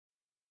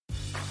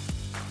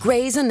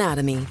Grey's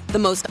Anatomy, the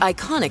most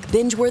iconic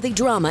binge-worthy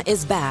drama,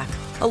 is back,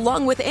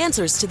 along with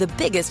answers to the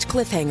biggest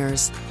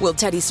cliffhangers. Will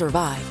Teddy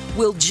survive?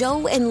 Will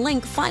Joe and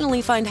Link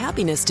finally find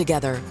happiness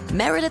together?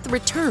 Meredith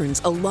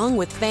returns along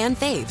with fan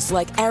faves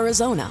like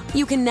Arizona.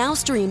 You can now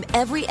stream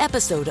every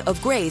episode of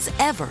Grey's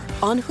ever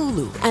on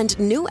Hulu, and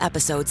new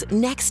episodes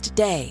next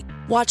day.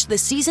 Watch the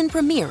season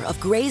premiere of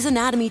Grey's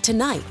Anatomy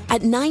tonight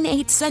at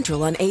 9/8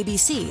 Central on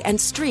ABC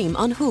and stream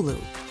on Hulu.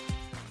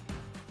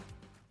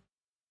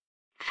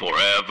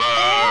 Forever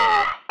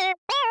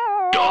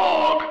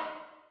Dog.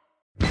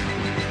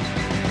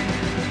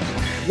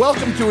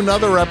 Welcome to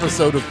another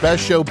episode of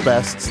Best Show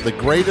Bests, the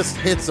greatest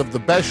hits of the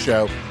best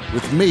show,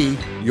 with me,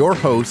 your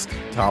host,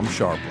 Tom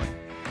Sharpling.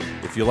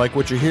 If you like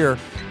what you hear,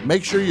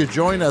 make sure you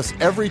join us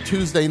every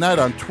Tuesday night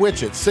on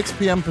Twitch at 6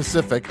 p.m.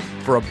 Pacific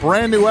for a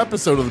brand new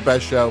episode of the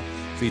Best Show,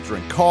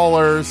 featuring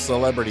callers,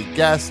 celebrity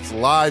guests,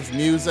 live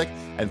music,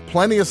 and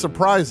plenty of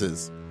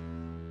surprises.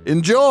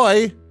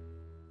 Enjoy!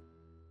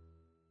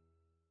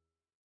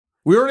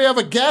 We already have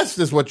a guest,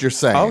 is what you're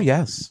saying. Oh,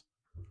 yes.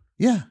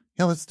 Yeah,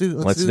 let's do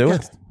it. Let's do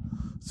it.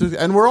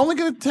 And we're only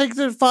going to take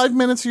 5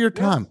 minutes of your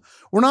time. Yeah.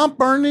 We're not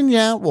burning you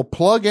out. We'll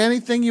plug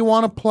anything you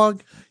want to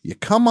plug. You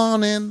come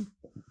on in.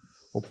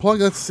 We'll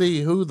plug. Let's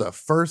see who the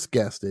first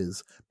guest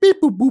is.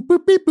 Beep, boop, boop,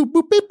 boop, beep, boop,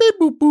 boop, beep, beep,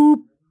 boop, boop.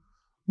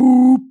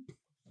 Boop.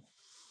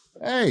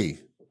 Hey,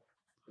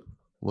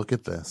 look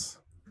at this.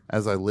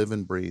 As I live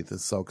and breathe.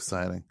 It's so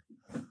exciting.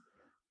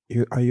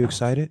 Are you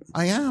excited?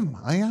 I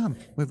am.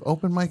 We've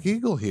opened Mike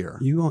Eagle here.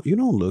 You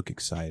don't look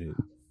excited.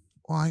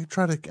 Well, I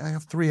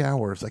have 3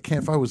 hours. I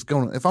can't,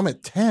 if I'm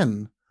at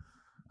 10,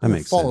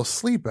 I fall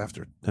asleep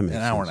after an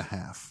hour and a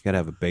half. You got to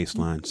have a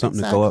baseline,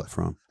 something to go up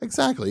from.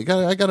 Exactly.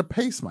 I got to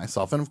pace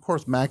myself. And of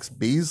course, Max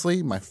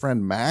Beasley, my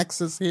friend Max,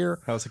 is here.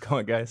 How's it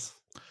going, guys?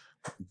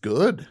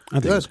 Good. I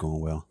think it's going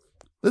well.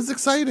 This is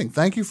exciting.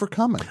 Thank you for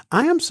coming.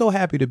 I am so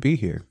happy to be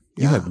here.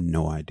 You have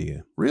no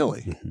idea.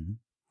 Really? Mm-hmm.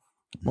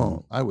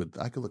 Well, I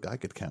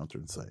could counter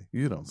and say,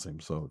 you don't seem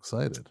so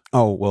excited.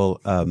 Oh, well,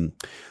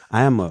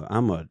 I'm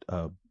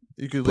a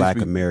Black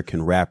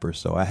American rapper,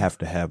 so I have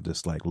to have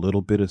this like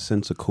little bit of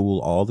sense of cool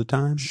all the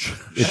time.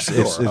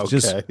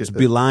 It's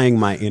belying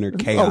my inner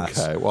chaos.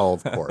 Okay, well,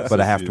 of course.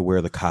 But I have to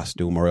wear the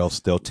costume or else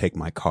they'll take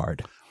my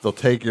card. They'll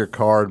take your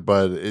card,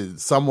 but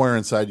somewhere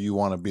inside you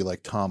want to be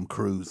like Tom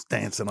Cruise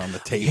dancing on the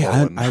table.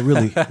 Yeah, I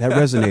really, that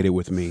resonated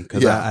with me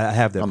because I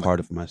have that part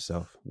of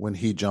myself. When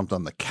he jumped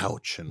on the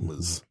couch and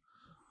was...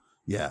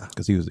 Yeah.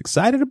 Because he was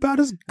excited about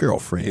his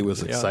girlfriend. He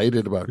was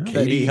excited about Katie.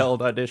 That he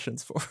held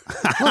auditions for.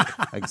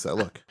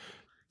 Look.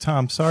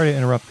 Tom, sorry to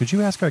interrupt. Could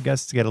you ask our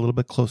guests to get a little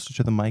bit closer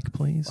to the mic,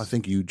 please? I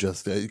think you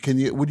just...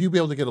 would you be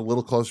able to get a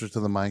little closer to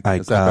the mic?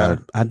 Is that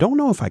better? I don't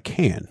know if I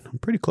can. I'm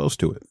pretty close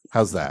to it.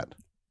 How's that?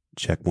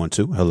 Check 1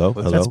 2. Hello.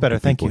 That's better.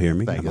 Thank you. Hear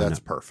me? Thank you. That's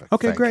perfect.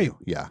 Okay, Thank great.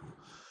 You.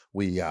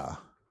 Yeah.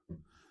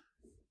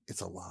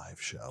 It's a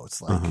live show. It's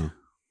like...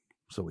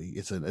 So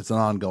it's an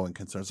ongoing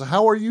concern. So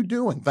how are you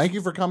doing? Thank you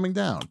for coming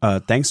down.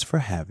 Thanks for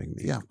having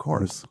me. Yeah, of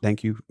course.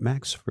 Thank you,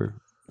 Max, for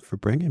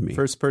bringing me.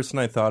 First person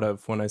I thought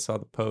of when I saw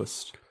the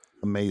post.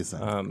 Amazing.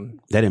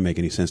 That didn't make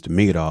any sense to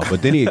me at all.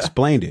 But then he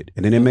explained it,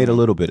 and then it made a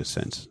little bit of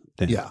sense.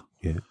 Yeah.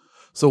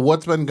 So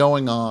what's been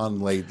going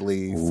on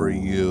lately for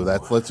you?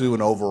 Let's do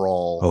an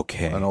overall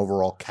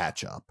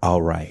catch up.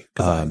 All right.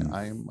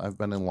 I've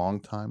been a long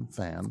time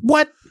fan.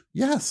 What?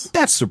 Yes.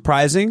 That's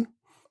surprising.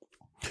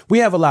 We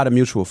have a lot of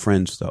mutual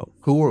friends, though.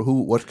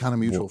 What kind of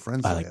mutual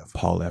friends do you have?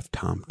 Paul F.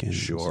 Tompkins.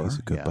 Sure. He's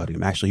a good buddy.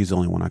 Actually, he's the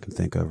only one I can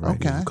think of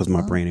right now because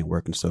my brain ain't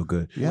working so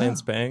good. Yeah.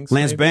 Lance Bangs.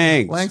 Lance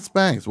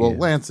Bangs. Well,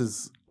 Lance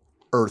is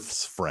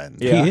Earth's friend.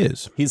 Yeah. He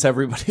is. He's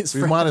everybody's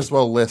friend. We might as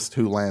well list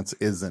who Lance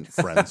isn't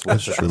friends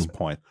with at this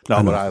point.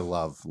 No, but I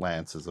love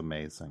Lance is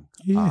amazing.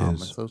 He is. And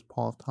so is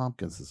Paul F.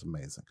 Tompkins is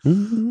amazing.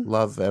 Mm-hmm.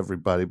 Love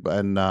everybody.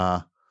 And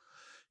I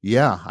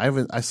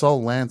saw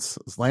Lance.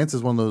 Lance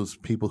is one of those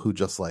people who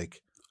just like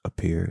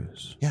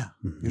appears. Yeah.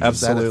 Mm-hmm.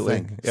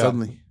 Absolutely. Yeah.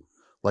 Suddenly,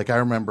 like I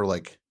remember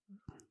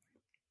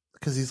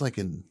because he's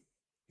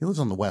he lives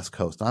on the West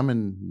Coast. I'm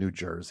in New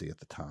Jersey at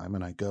the time,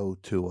 and I go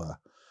to a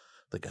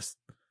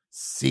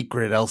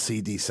secret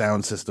LCD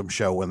sound system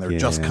show when they're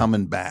just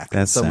coming back.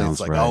 That suddenly sounds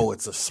it's like, right.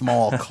 it's a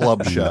small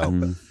club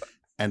show.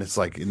 And it's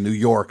like in New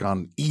York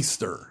on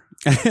Easter.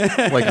 So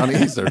and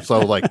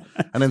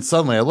then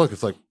suddenly I look,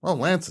 it's like, oh,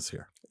 Lance is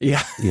here.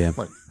 Yeah. Yeah.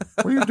 Like,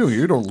 what are you doing?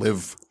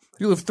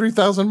 You live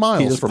 3,000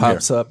 miles he just from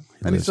pops here. up.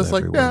 And he's just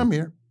everywhere. like, yeah, I'm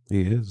here.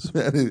 He is.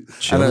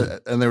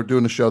 And they were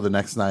doing a show the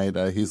next night.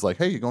 He's like,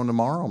 hey, you going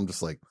tomorrow? I'm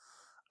just like,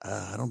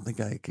 I don't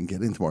think I can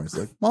get in tomorrow. He's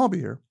like, well, I'll be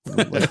here.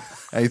 And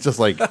he's just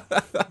like,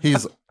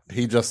 he's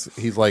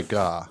like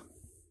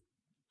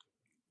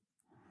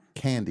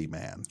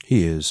Candyman.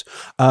 He is.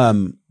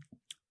 I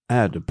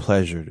had the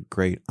pleasure, the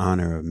great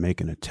honor of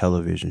making a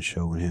television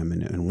show with him.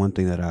 And one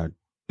thing that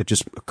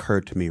just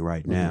occurred to me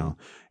right now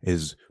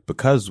is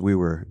because we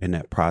were in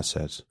that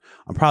process,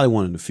 I'm probably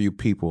one of the few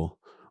people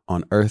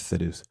on earth that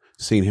has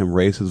seen him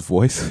raise his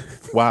voice.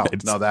 Wow.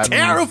 That's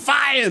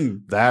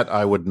terrifying. That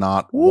I would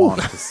not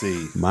want to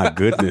see. My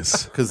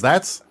goodness. Because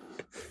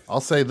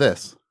I'll say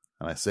this.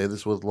 and I say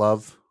this with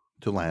love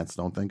to Lance.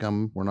 Don't think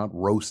we're not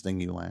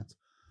roasting you, Lance.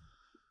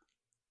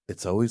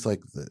 It's always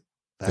like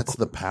that's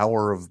the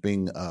power of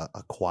being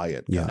a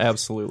quiet guy. Yeah,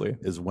 absolutely.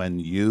 Is when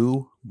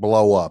you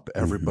blow up,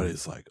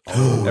 everybody's like,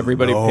 oh,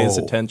 everybody no. pays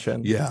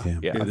attention. Yeah,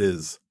 it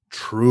is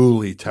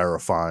truly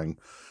terrifying.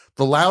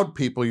 The loud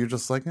people, you're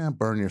just like,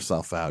 burn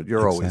yourself out.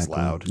 You're always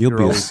loud.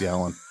 You're always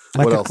yelling.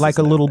 Like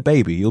a little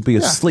baby. You'll be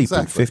asleep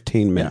in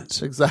 15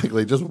 minutes. Yeah,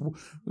 exactly. Just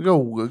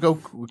go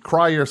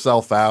cry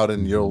yourself out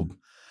and you'll,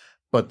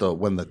 but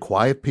when the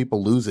quiet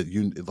people lose it,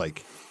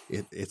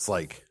 it's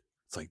like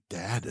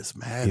Dad is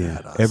mad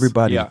at us.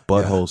 Everybody's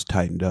buttholes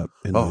tightened up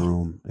in the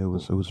room. It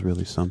was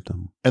really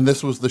something. And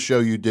this was the show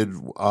you did,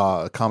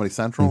 Comedy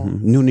Central?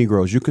 New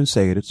Negroes. You can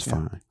say it. It's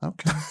fine.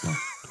 Okay.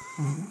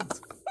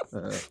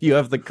 You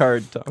have the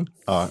card, Tom.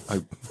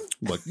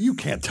 Look, you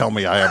can't tell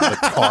me I have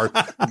the card.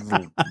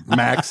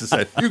 Max has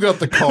said, you got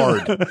the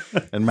card.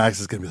 And Max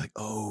is going to be like,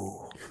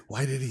 oh,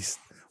 why did he say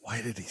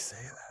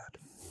that?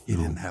 He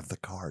didn't have the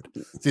card.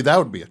 See, that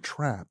would be a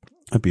trap.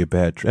 That'd be a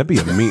bad trap.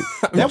 That'd be a mean.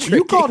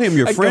 You called him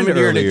your friend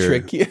earlier. To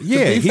trick you.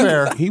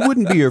 Yeah, he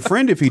wouldn't be your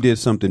friend if he did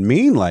something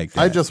mean like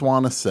that. I just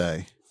want to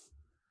say,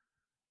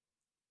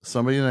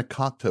 somebody in a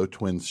Cocteau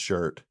Twins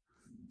shirt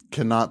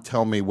cannot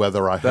tell me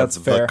whether I have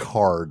the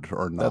card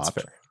or not. That's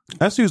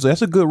fair.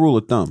 That's a good rule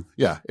of thumb.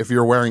 Yeah, if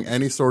you're wearing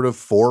any sort of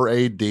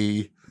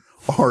 4AD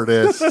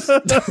artist,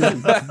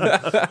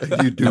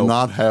 you do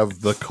not have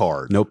the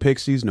card. No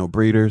Pixies, no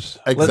Breeders.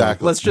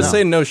 Exactly. Let's just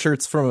say no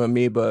shirts from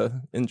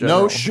Amoeba in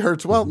general. No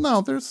shirts. Well,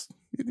 no,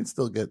 you can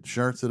still get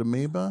shirts at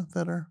Amoeba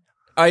that are.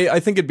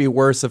 I think it'd be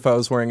worse if I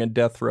was wearing a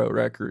Death Row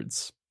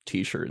Records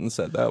t-shirt and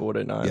said that, would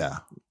it not? Yeah.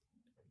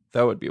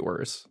 That would be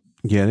worse.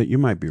 Yeah, you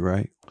might be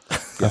right.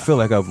 I feel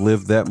like I've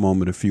lived that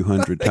moment a few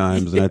hundred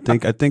times, and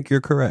I think you're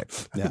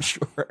correct. Yeah,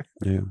 sure.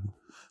 Yeah.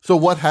 So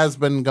what has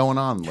been going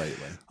on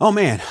lately? Oh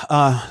man,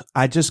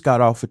 I just got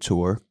off a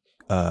tour.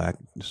 I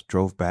just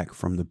drove back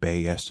from the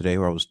Bay yesterday,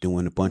 where I was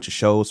doing a bunch of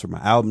shows. For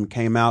my album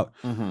came out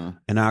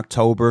in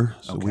October,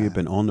 so we have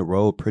been on the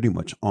road pretty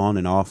much on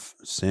and off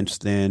since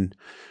then.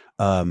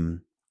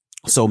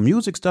 So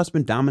music stuff's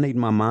been dominating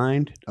my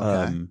mind.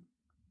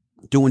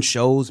 Doing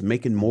shows,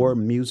 making more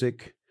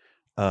music.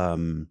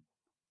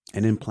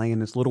 And then playing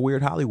this little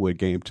weird Hollywood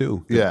game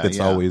too. That's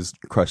always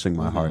crushing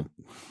my heart.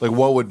 Like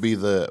what would be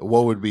the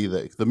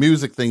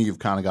music thing you've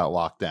kind of got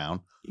locked down?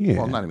 Yeah.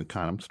 Well, not even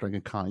kind of. I'm just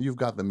drinking kind. You've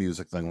got the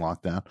music thing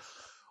locked down.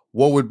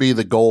 What would be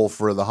the goal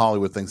for the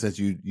Hollywood thing since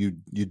you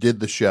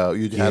did the show?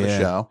 You had a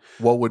show.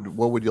 What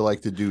would you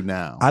like to do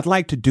now? I'd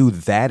like to do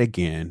that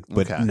again,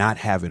 but not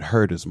have it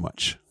hurt as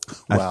much.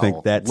 Well, I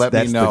think that's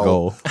the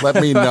goal. Let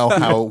me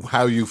know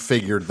how you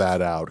figured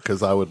that out,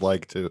 because I would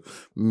like to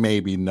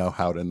maybe know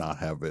how to not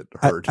have it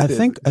hurt. I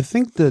think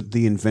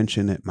the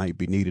invention that might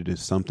be needed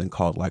is something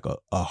called like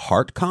a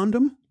heart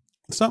condom,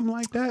 something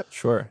like that.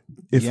 Sure.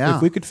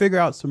 If we could figure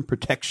out some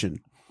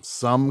protection,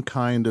 some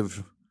kind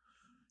of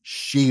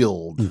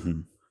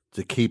shield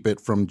to keep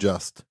it from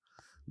just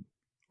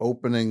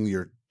opening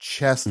your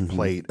chest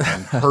plate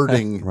and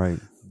hurting right.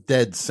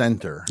 Dead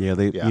center. Yeah,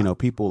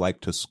 people like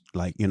to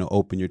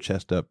open your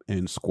chest up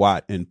and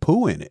squat and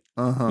poo in it,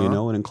 and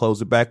then close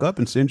it back up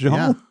and send you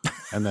home,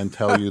 and then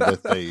tell you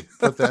that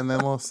and then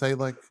we'll say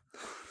like,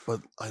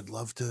 but I'd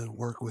love to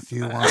work with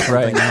you on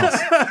something else.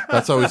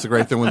 That's always a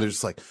great thing when they're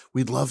just like,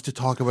 we'd love to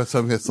talk about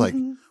something that's like,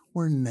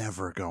 we're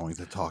never going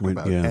to talk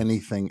about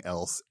anything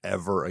else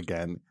ever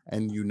again.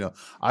 And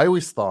I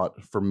always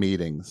thought for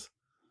meetings,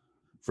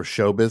 for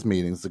showbiz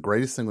meetings, the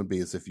greatest thing would be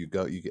is if you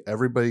get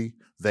everybody,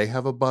 they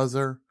have a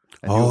buzzer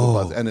and you have a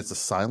buzzer, and it's a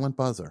silent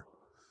buzzer.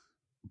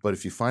 But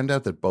if you find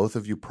out that both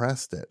of you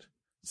pressed it,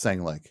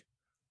 saying like,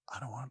 I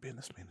don't want to be in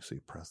this meeting, so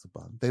you press the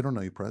button. They don't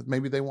know you pressed.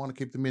 Maybe they want to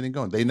keep the meeting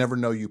going. They never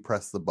know you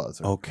pressed the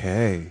buzzer.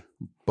 Okay.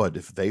 But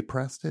if they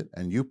pressed it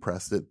and you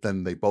pressed it,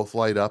 then they both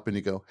light up and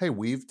you go, hey,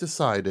 we've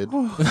decided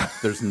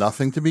there's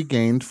nothing to be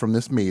gained from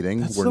this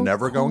meeting. We're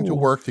never going to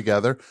work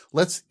together.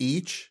 Let's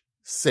each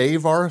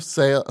save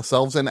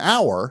ourselves an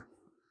hour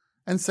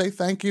and say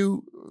thank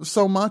you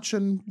so much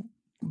and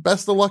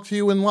best of luck to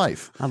you in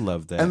life. I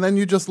love that. And then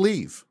you just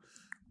leave.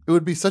 It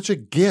would be such a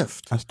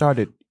gift. I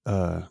started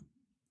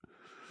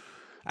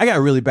I got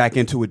really back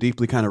into it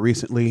deeply kind of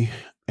recently,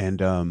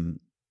 and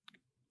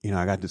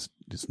I got this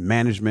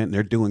management and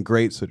they're doing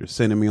great, so they're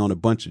sending me on a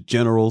bunch of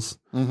generals.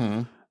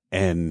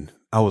 And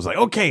I was like,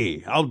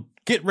 okay, I'll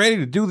get ready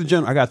to do the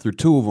general. I got through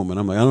 2 of them and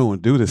I'm like, I don't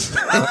want to do this.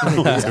 I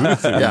don't want to do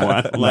this anymore.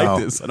 I don't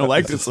like this. I don't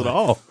like this at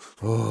all.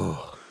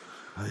 Oh,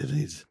 I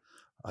need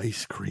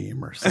ice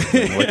cream or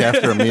something. Like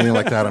after a meeting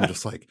like that, I'm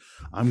just like,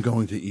 I'm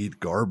going to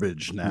eat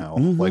garbage now.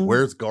 Like,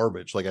 where's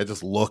garbage? Like, I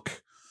just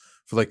look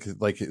for like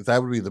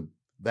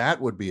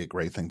that would be a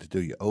great thing to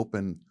do. You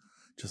open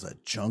just a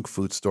junk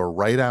food store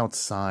right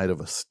outside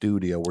of a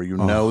studio where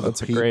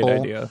the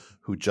people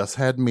who just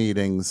had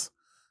meetings,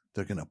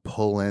 they're going to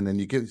pull in, and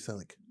you say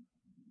like,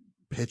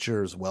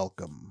 pitchers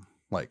welcome.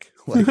 like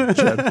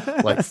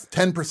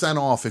 10%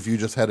 off if you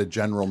just had a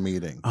general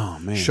meeting. Oh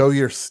man, Show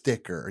your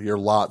sticker, your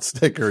lot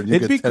sticker, and you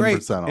it'd be get 10%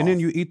 great. off. And then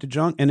you eat the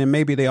junk, and then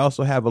maybe they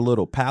also have a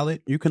little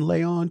pallet you can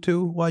lay on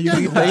too while you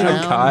eat the lay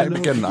junk. down, you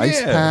know? get an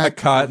ice A pack.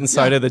 cot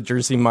inside of the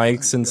Jersey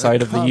Mike's,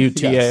 inside of the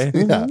UTA. Yes,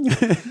 yeah.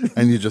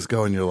 And you just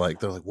go and you're like,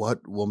 they're like,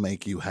 what will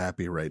make you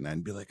happy right now?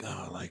 And be like,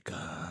 oh, like,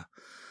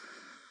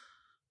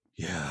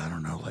 yeah, I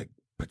don't know, like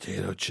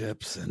potato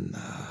chips and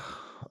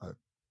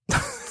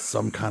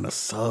some kind of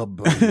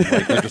sub. And,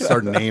 like, they just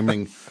start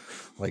naming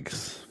like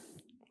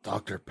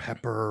Dr.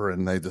 Pepper,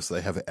 and they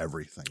have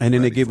everything. And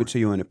then they ready give for it to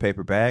you in a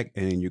paper bag,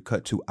 and then you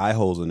cut 2 eye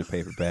holes in the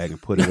paper bag and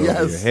put it over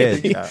Yes. your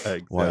head Yeah,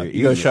 exactly. while you're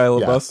You go eating.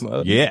 Shia LaBeouf Yes.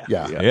 mode. Yeah,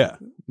 Yeah. yeah.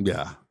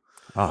 Yeah.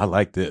 Oh, I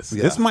like this.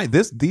 Yeah. These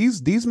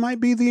might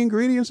be the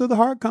ingredients of the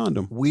heart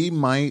condom. We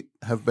might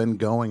have been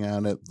going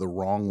at it the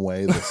wrong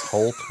way this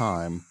whole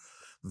time.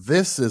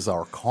 This is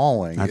our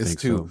calling, I is think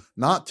to so.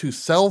 not to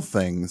sell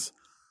things,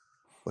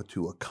 but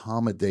to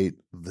accommodate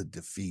the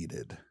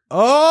defeated.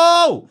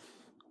 Oh,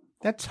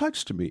 that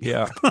touched me.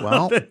 Yeah.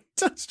 Well, that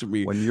touched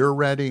me. when you're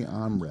ready,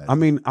 I'm ready. I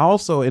mean,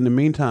 also in the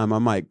meantime, I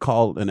might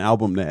call an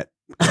album that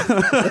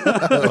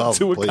Well,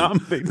 to please.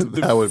 accommodate the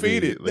That would be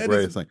defeated. the That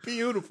greatest is thing.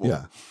 beautiful.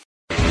 Yeah.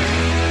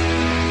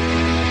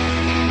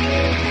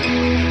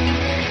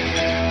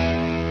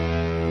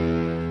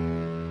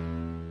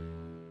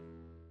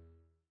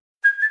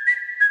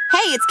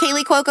 Hey, it's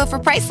Kaylee Cuoco for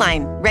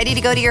Priceline. Ready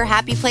to go to your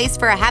happy place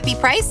for a happy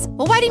price?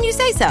 Well, why didn't you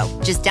say so?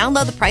 Just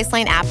download the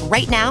Priceline app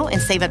right now and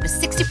save up to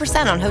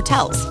 60% on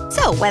hotels.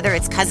 So whether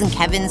it's Cousin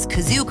Kevin's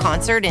Kazoo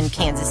Concert in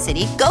Kansas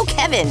City, go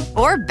Kevin,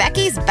 or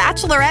Becky's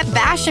Bachelorette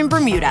Bash in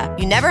Bermuda,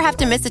 you never have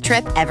to miss a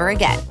trip ever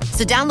again.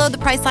 So download the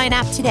Priceline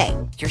app today.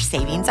 Your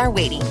savings are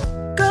waiting.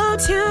 Go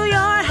to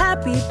your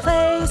happy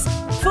place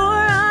for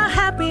a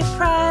happy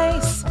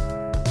price.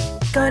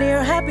 Go to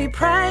your happy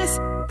price,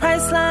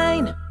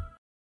 Priceline.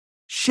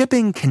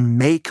 Shipping can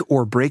make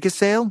or break a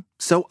sale,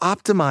 so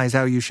optimize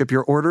how you ship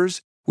your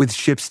orders with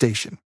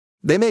ShipStation.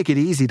 They make it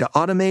easy to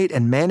automate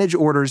and manage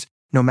orders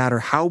no matter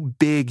how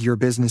big your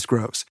business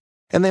grows.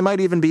 And they might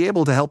even be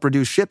able to help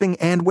reduce shipping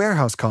and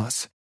warehouse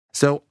costs.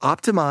 So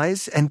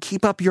optimize and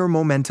keep up your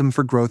momentum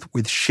for growth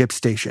with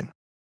ShipStation.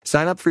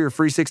 Sign up for your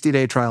free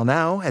 60-day trial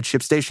now at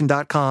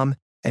ShipStation.com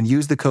and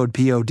use the code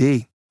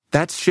POD.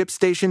 That's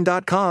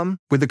ShipStation.com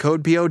with the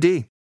code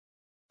POD.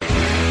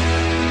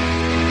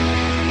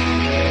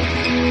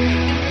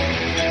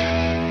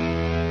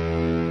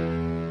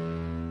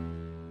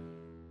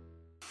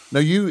 No,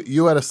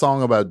 you had a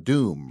song about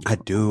Doom. I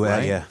do.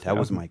 Right? Yeah, that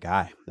was my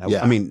guy.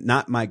 Yeah. I mean,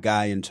 not my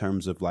guy in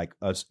terms of like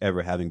us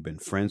ever having been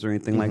friends or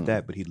anything like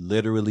that, but he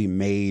literally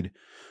made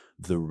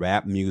the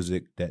rap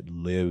music that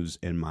lives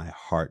in my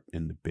heart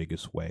in the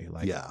biggest way.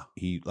 Like, Yeah.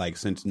 he like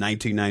since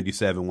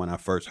 1997 when I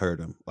first heard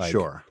him. Like,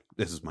 Sure.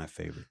 this is my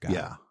favorite guy.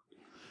 Yeah.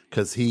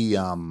 Because he,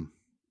 what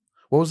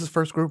was his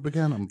first group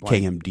again? I'm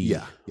blanking. KMD.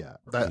 Yeah. Yeah.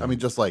 I mean,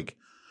 just like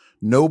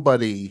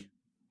nobody,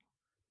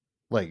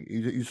 like,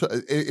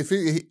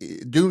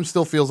 Doom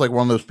still feels like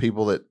one of those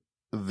people that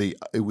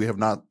we have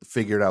not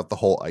figured out the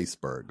whole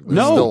iceberg.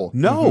 No.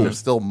 There's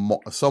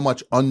still so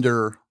much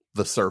under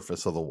the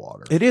surface of the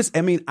water. It is.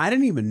 I mean, I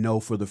didn't even know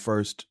for the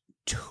first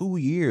 2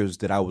 years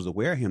that I was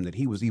aware of him that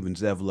he was even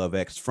Zev Love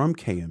X from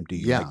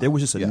KMD. Yeah. Like, there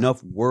was just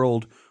enough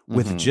world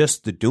with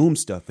just the Doom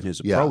stuff and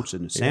his Yeah. approach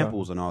and the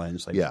samples and all that. And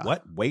it's like, Yeah.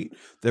 what? Wait,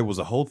 there was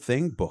a whole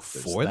thing There's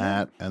before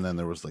that? and then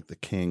there was like the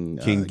King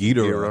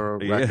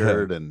Ghidorah. Yeah.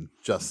 record, and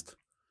just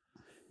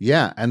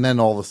and then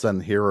all of a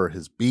sudden here are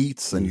his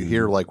beats, and you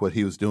hear like what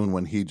he was doing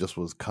when he just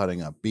was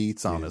cutting up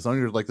beats on his own.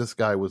 You're like, this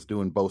guy was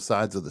doing both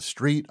sides of the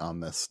street on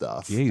this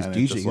stuff. Yeah, he's And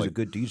DJ. it's just He's like, a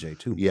good DJ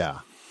too. yeah,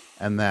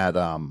 and that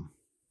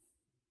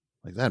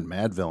like that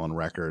Mad Villain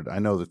record, I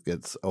know that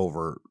gets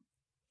over.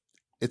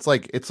 It's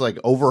like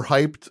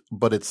overhyped,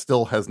 but it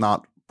still has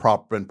not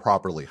been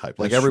properly hyped.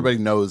 Like That's everybody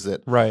knows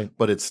it, Right.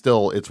 but it's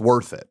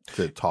worth it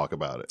to talk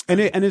about it. And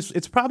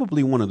it's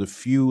probably one of the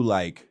few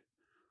like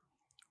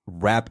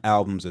rap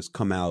albums that's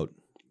come out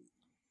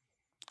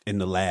in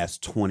the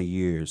last 20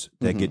 years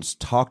that gets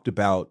talked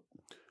about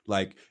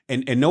like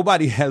and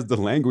nobody has the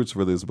language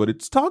for this, but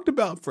it's talked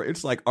about for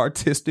its like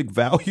artistic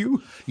value.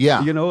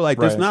 Yeah, You know, like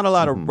there's Right. not a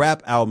lot of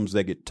rap albums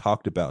that get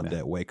talked about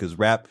that way because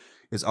rap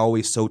is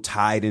always so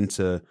tied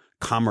into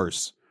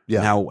commerce.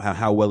 Yeah. And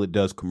how well it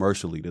does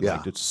commercially. That, Yeah.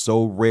 like, it's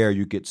so rare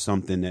you get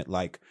something that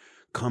like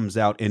comes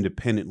out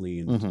independently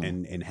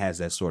and has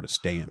that sort of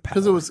staying power.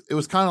 because it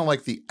was kind of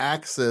like the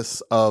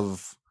axis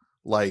of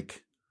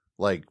like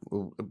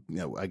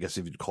I guess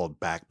if you'd call it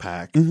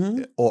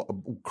backpack or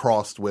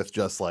crossed with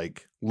just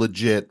like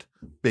legit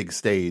big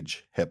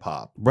stage hip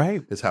hop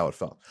right. is how it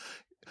felt.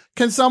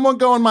 Can someone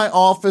go in my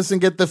office and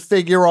get the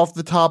figure off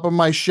the top of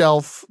my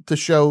shelf to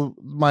show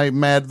my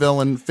Mad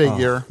Villain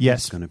figure?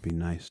 Yes. It's gonna be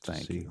nice to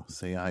Thank see. you.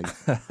 See, I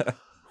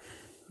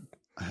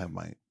have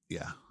my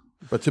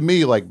but to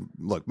me, like,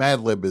 look, Mad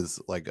Lib is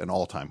like an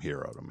all-time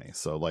hero to me.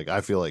 So like,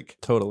 I feel like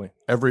Totally.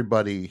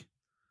 everybody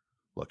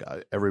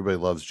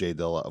loves Jay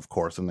Dilla, of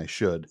course, and they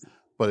should.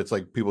 But it's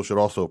like people should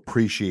also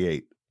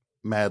appreciate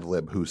Mad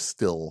Lib, who's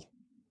still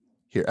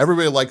here.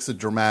 Everybody likes a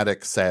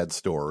dramatic, sad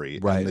story.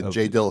 Right. And the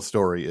Jay Dilla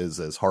story is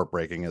as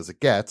heartbreaking as it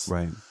gets.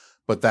 Right.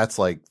 But that's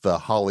like the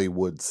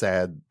Hollywood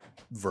sad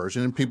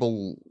version, and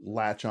people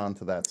latch on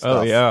to that stuff.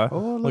 Oh yeah,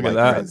 Oh, look Like, at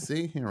that. right,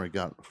 see, here we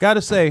go.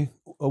 Gotta say,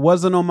 it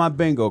wasn't on my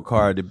bingo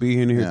card to be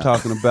in here Yeah.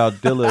 talking about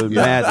Dilla and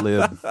Mad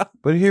Lib,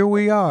 but here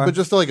we are. But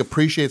just to like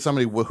appreciate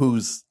somebody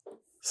who's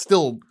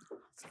still,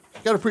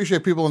 you got to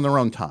appreciate people in their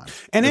own time.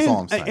 And That's then,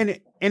 all I'm saying.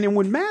 and then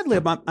with Mad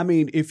Lib, I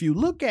mean, if you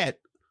look at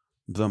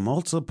the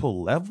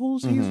multiple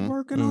levels he's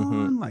working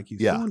on, like he's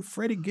doing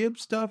Freddie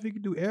Gibbs stuff, he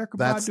can do Erykah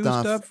That Badu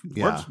stuff, stuff.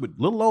 yeah. Works with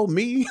little old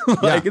me.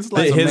 Like it's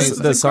like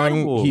The song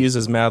incredible. he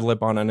uses Mad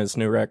Lib on his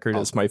new record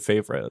is my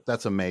favorite.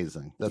 That's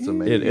amazing. That's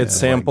amazing. It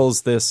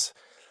samples this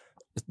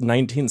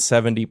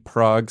 1970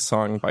 Prague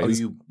song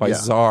by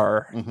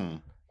Czar. Mm-hmm.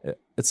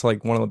 It's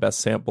like one of the best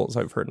samples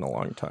I've heard in a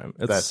long time.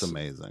 That's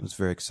amazing. It's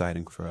very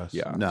exciting for us.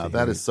 Yeah. No,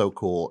 that is so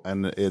cool,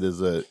 and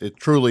it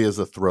truly is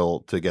a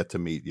thrill to get to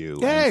meet you.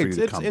 Yeah, and for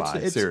you to come by.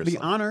 it's Seriously, the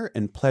honor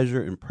and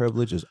pleasure and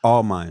privilege is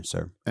all mine,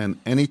 sir. and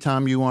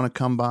anytime you want to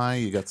come by,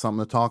 you got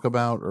something to talk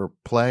about or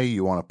play.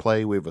 You want to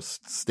play? We have a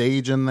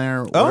stage in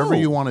there. Whatever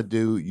you want to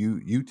do,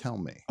 you tell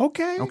me.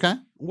 Okay. Okay.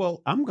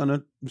 Well, I'm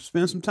gonna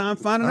spend some time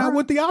finding out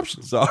what the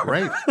options are.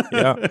 Great.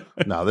 Yeah.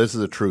 No, this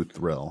is a true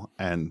thrill,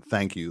 and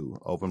thank you,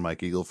 Open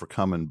Mike Eagle, for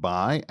coming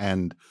by.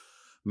 And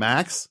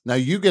Max, now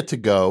you get to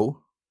go.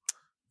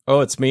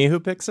 Oh, it's me who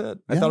picks it?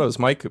 I Yeah. thought it was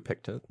Mike who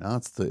picked it. No,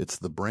 it's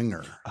the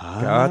bringer.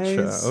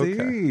 Gotcha. I see.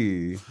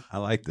 Okay. I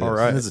like this. All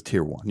right. This is a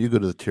tier 1. You go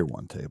to the tier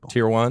 1 table.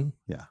 Tier 1?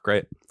 Yeah.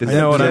 Great. Does I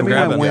know what that I'm mean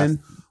I grabbing.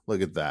 win?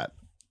 Look at that.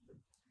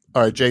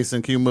 All right,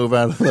 Jason, can you move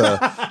out of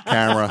the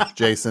camera?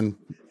 Jason.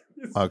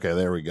 Okay,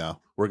 there we go.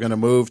 We're going to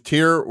move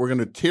tier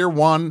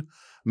 1.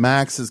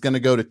 Max is going to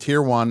go to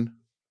tier 1.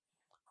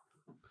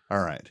 All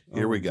right,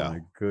 here we go. My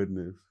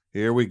goodness.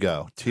 Here we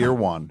go. Tier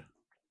 1.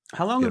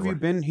 How long have you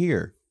been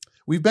here?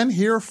 We've been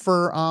here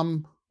for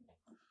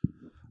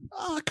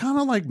kind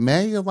of like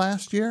May of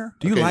last year.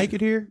 Do you Okay. like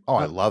it here? Oh,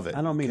 I love it.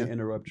 I don't mean to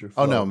interrupt your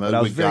Oh, flow. no, but I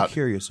we was very got-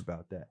 curious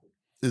about that.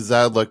 Is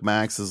that look?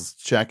 Max is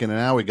checking it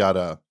out. We got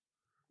a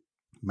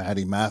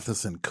Maddie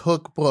Matheson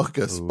cookbook,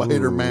 a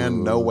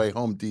Spider-Man No Way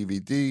Home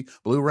DVD,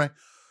 Blu-ray,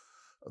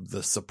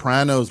 the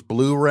Sopranos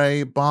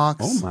Blu-ray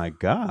box. Oh my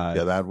God!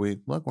 Yeah,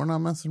 we're not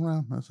messing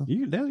around. That's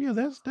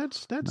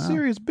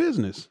serious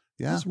business.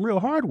 Yeah. That's some real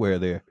hardware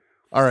there.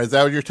 All right, is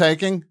that what you're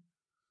taking?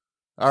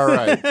 All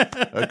right,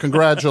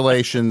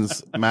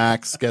 congratulations,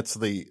 Max gets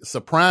the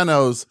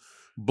Sopranos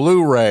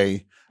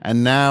Blu-ray,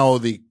 and now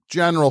the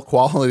general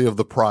quality of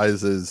the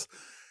prizes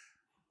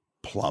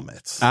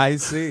plummets. I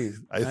see.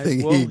 I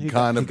think well, he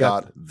got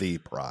the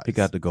prize. He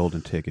got the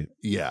golden ticket.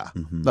 Yeah.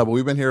 Mhm. No, but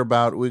we've been here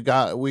we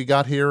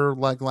got here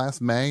like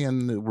last May,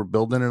 and we're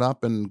building it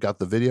up and got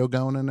the video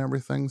going and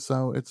everything.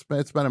 So it's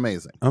been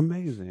amazing.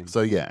 Amazing.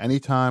 So yeah,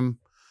 anytime,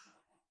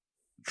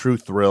 true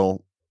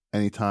thrill.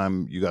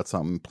 Anytime you got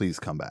something, please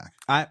come back.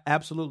 I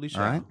absolutely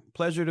shall. All right.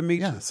 Pleasure to meet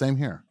Yeah, you. same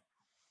here.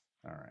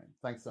 All right.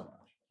 Thanks so much.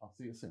 I'll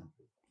see you soon.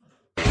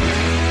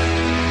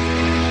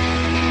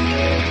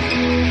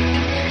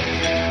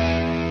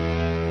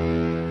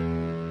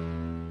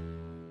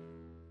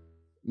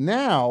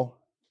 Now,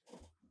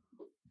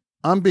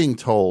 I'm being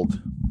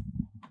told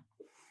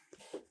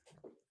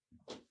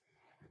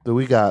that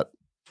we got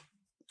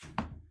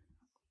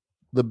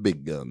the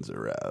big guns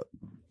are out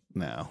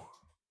now.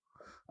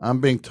 I'm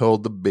being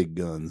told the big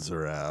guns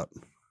are out.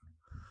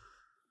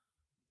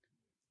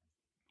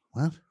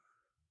 What?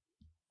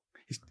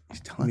 He's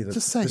telling me that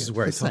Just say this it. is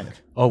where Just I say talk.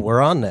 it. Oh,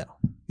 we're on now.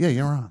 Yeah,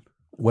 you're on.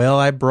 Well,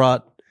 I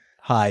brought.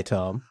 Hi,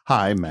 Tom.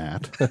 Hi,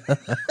 Matt.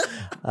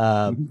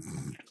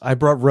 I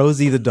brought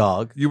Rosie the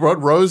dog. You brought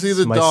Rosie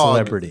the my dog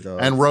celebrity.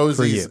 and For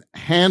Rosie's you.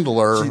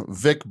 handler,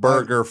 Vic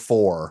Berger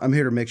 4. I'm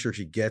here to make sure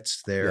she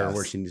gets there Yes.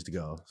 where she needs to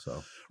go.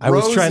 So I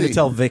was trying to Rosie.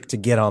 tell Vic to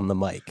get on the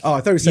mic. Oh,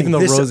 I thought you were saying Even though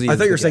this. Rosie I is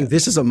thought you the were saying guest.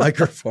 this is a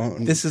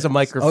microphone. This is a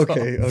microphone.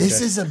 Okay.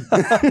 This is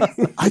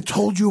I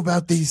told you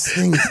about these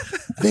things.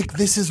 Vic,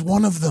 this is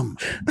one of them.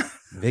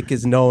 Vic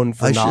is known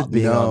for I not should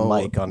being know.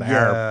 on mic on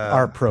Yeah.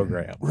 our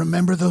program.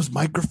 Remember those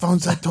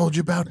microphones I told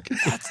you about?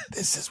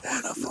 This is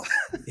one of them.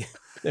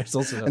 There's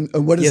also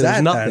And what is yeah, that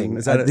there's nothing. then?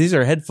 Is that These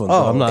are headphones.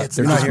 Oh, so I'm not. it's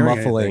They're not just hearing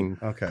muffling.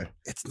 anything. Okay.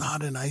 It's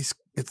not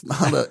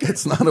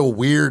it's not a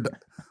weird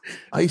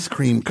ice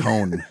cream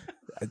cone.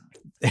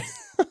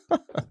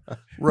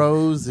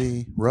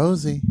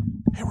 Rosie.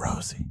 Hey,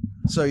 Rosie.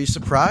 So are you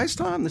surprised,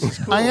 Tom? This is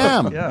cool. I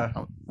am. Yeah.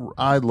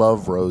 I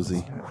love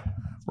Rosie.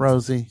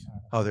 Rosie.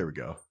 Oh, there we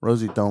go.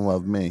 Rosie don't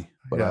love me,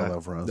 but I Yeah.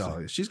 love Rosie.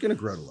 No, she's gonna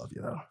grow to love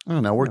you though. I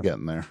don't know. We're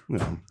getting there.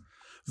 Yeah.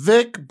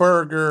 Vic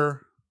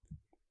Berger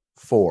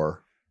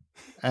 4.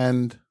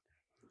 And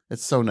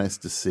it's so nice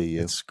to see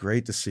you. It's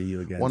great to see you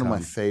again. One of my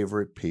Tom.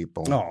 favorite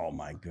people. Oh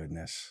my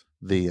goodness.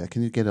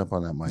 Can you get up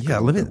on that mic? Yeah,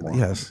 a let little me- bit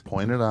more? yes.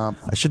 Point it up.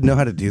 I should know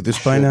how to do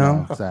this by Should now.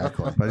 know,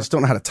 exactly. But I just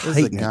don't know how to This is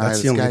a tighten it. guy- That's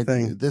the this only guy-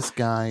 thing. This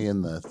guy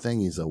in the thing,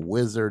 he's a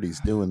wizard.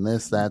 He's doing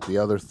this, that, the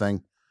other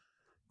thing.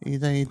 You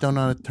don't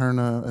know how to turn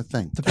a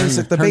thing. The Turn basic,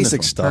 this- the turn this basic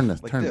one. stuff. Turn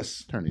this. Like Turn this.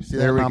 this. Turn. You see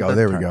There that we go. knob?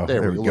 There we Turn. go.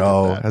 There There we we go.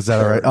 go. Look at that. Is that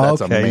all right?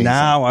 That's Okay, amazing.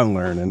 now I'm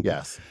learning.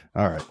 Yes.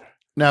 All right.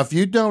 Now, if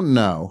you don't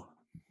know,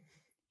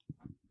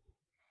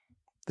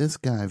 this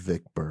guy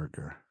Vic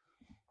Berger,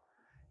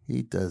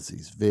 he does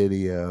these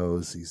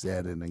videos. He's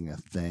editing a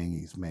thing.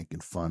 He's making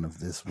fun of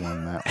this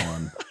one, that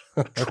one.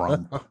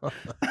 Trump.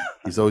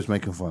 He's always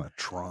making fun of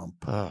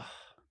Trump.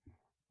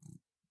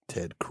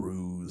 Ted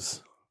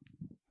Cruz.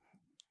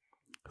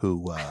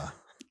 Who,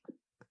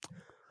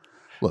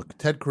 look,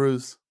 Ted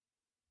Cruz,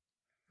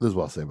 this is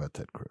what I'll say about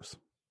Ted Cruz.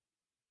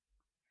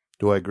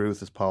 Do I agree with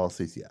his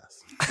policies?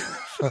 Yes.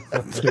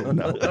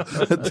 No.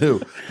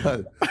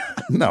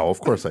 No, of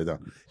course I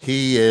don't.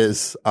 He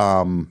is,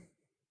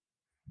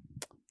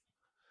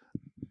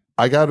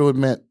 I got to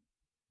admit,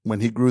 when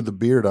he grew the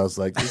beard, I was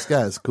like, this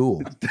guy's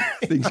cool.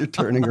 Things are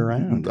turning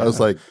around. I was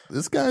like,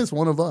 this guy's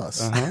one of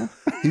us.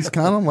 He's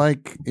kind of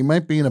like, he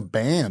might be in a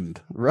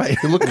band. Right.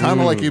 He looked kind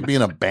of like he'd be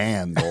in a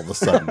band all of a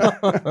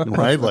sudden.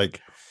 Right?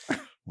 Like,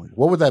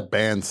 what would that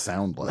band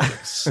sound like?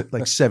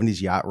 Like 70s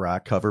yacht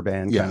rock cover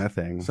band Yeah. kind of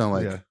thing. Sound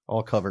like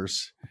all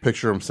covers.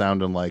 Picture him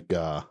sounding like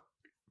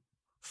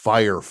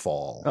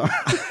Firefall,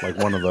 like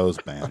one of those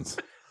bands.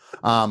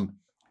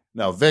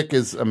 No, Vic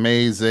is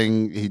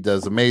amazing. He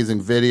does amazing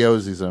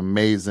videos. He's an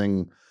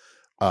amazing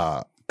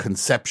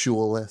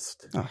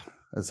conceptualist.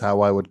 Is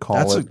how I would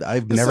call it.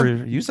 I've never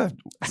used that.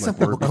 Some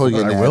word people call you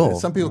before. an I editor. will.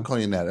 Some people call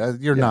you an editor.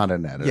 You're not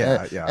an editor.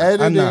 Yeah.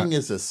 I'm not. Editing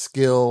is a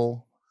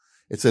skill.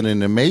 It's an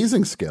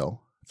amazing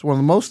skill. It's one of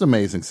the most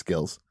amazing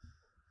skills.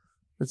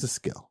 It's a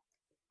skill.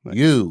 Nice.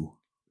 You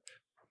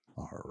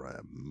are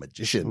a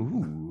magician.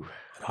 An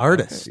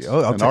artist.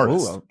 Oh, I'll An take-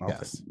 artist. I'll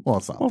Yes. take- Well,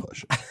 it's not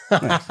pushing.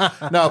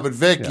 No, but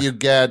Vic, you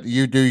do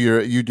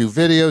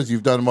videos.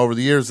 You've done them over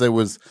the years.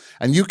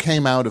 And you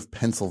came out of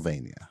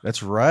Pennsylvania.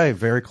 That's right.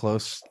 Very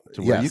close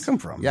to where you come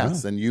from.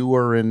 Yes, and you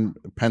were in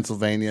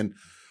Pennsylvania. And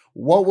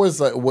what was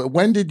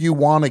when did you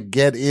want to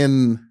get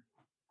in?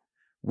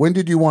 When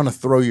did you want to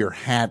throw your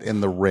hat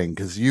in the ring?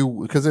 Because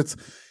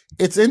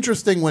it's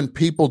interesting when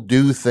people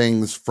do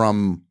things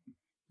from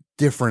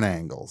different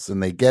angles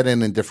and they get in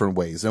different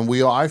ways. And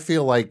I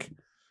feel like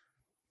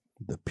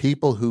the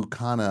people who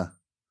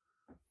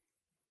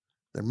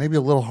they're maybe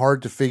a little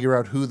hard to figure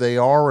out who they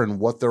are and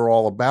what they're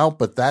all about,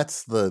 but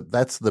that's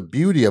the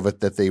beauty of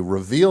it, that they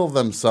reveal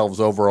themselves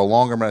over a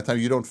longer amount of time.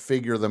 You don't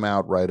figure them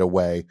out right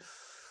away.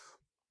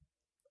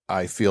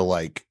 I feel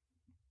like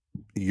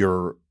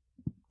you're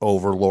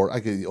Overlord.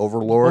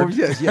 Overlord.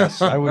 Oh,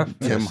 yes, I would.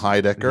 Tim yes.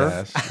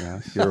 Heidecker.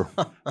 Yes. You're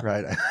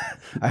right.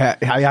 I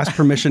asked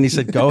permission. He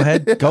said, "Go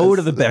ahead, go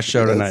to the best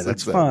show tonight.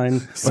 That's fine."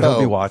 But So, he'll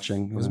be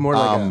watching. It was more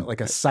like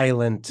a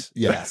silent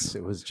yes.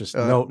 It was just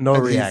no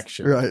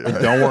reaction. Right. And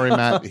don't worry,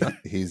 Matt.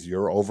 He's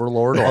your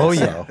overlord. Oh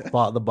Also.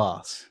 yeah, the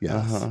boss.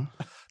 Yes.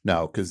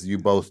 No, because you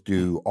both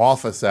do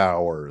office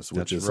hours,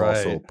 which That's is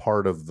also right.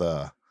 part of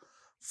the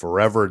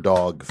Forever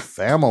Dog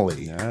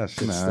family. Yes,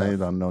 good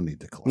No need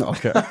to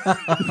clap.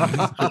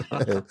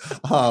 Okay.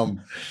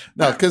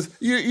 No, because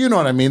you know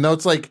what I mean. Though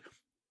it's like,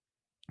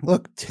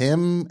 look,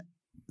 Tim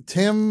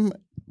and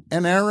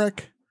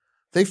Eric,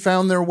 they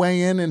found their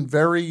way in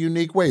very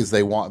unique ways.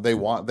 They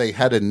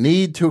had a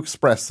need to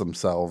express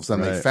themselves,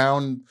 and they Right.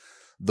 found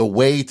the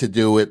way to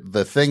do it.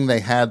 The thing they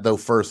had though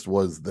first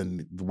was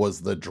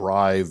the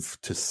drive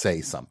to say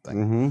something.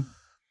 Mm-hmm.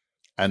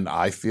 And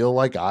I feel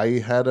like I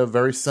had a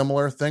very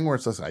similar thing where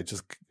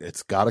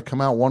it's got to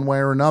come out one way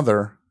or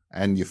another,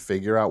 and you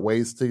figure out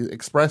ways to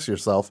express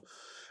yourself.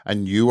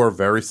 And you are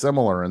very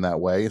similar in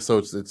that way.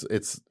 So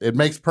it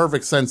makes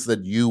perfect sense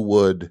that you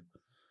would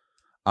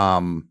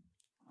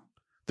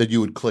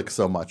click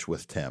so much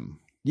with Tim.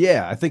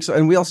 Yeah, I think so.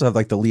 And we also have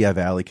like the Lehigh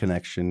Valley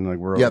connection. Like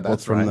we're both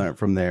that's from right.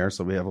 there,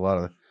 so we have a lot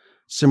of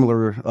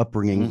similar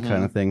upbringing Mhm.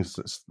 kind of things,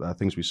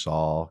 things we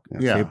saw,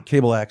 Yeah.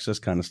 cable access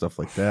kind of stuff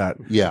like that.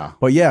 Yeah.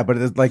 But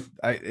it's like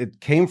it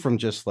came from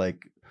just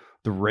like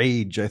the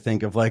rage, I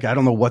think, of like, I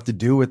don't know what to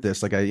do with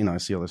this. Like I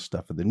see all this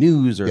stuff in the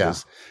news or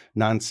this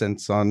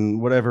nonsense on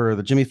whatever,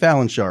 the Jimmy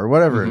Fallon show or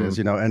whatever it is,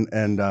 and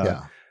I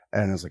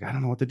was like, I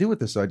don't know what to do with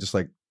this. So I just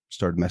like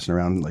started messing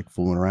around, like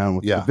fooling around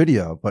with the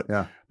video. But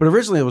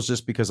originally it was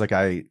just because like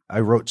I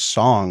wrote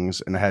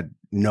songs and I had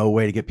no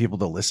way to get people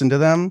to listen to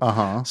them.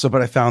 So,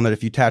 but I found that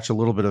if you attach a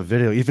little bit of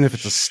video, even if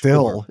it's a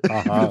still,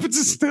 even if it's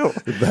a still,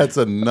 that's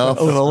enough.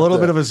 A little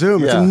bit of a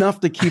zoom, it's enough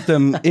to keep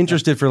them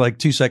interested for like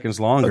 2 seconds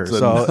longer.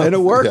 And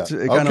it worked.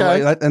 It kind of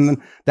like that, and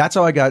then that's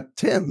how I got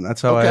Tim.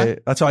 That's how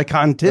I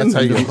conned Tim. That's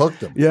how you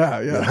hooked him. Yeah.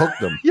 You hooked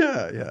him.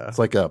 Yeah. It's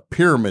like a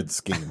pyramid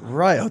scheme.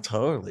 Right. Oh,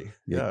 totally.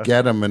 You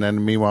get him, and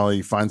then meanwhile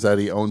he finds out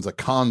he owns a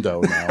condo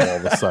now all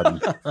of a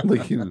sudden.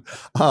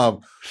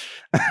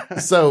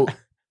 So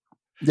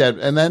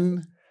and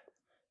then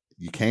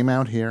you came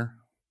out here.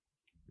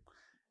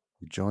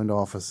 You joined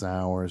office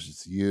hours.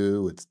 It's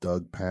you. It's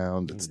Doug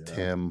Pound. It's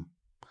Tim.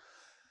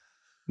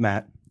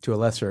 Matt. To a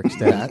lesser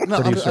extent. No,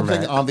 I'm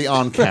thinking on the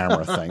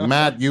on-camera thing.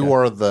 Matt, you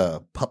are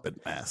the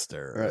puppet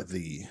master,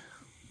 the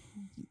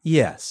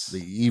yes,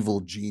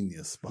 evil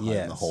genius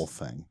behind the whole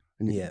thing.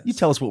 And Yes. you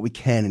tell us what we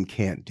can and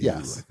can't do,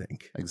 Yes. I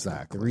think.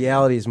 Exactly. The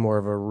reality is more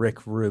of a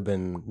Rick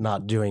Rubin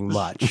not doing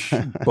much,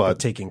 but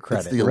taking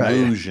credit. It's the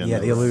illusion. Yeah,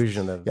 the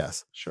illusion of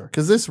Yes. Sure.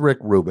 Because this Rick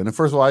Rubin, and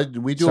first of all,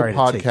 we do Sorry a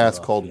to take you podcast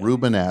off, called yeah.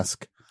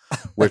 Rubenesque,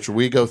 which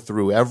we go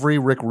through every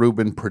Rick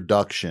Rubin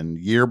production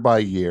year by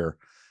year.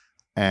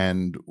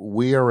 And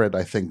we are at,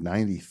 I think,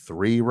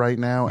 93 right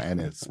now, and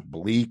it's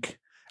bleak,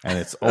 and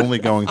it's only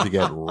going to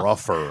get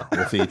rougher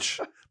with each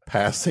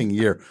passing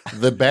year.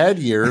 The bad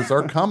years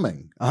are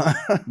coming.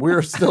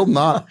 We're still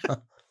not.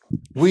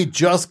 We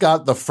just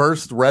got the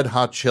first Red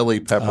Hot Chili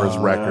Peppers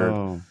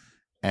record,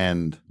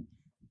 and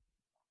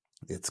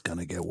it's going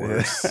to get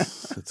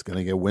worse. It's going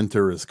to get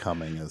winter is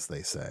coming, as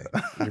they say.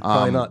 You're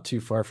probably not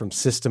too far from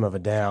System of a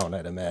Down,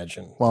 I'd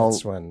imagine. Well,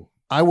 That's when.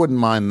 I wouldn't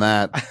mind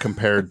that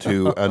compared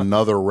to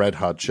another Red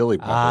Hot Chili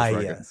Peppers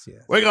record. Yes.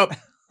 Wake up!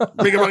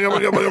 Wake up, wake up,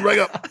 wake up, wake up, wake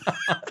up.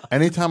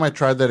 Anytime I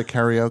tried that at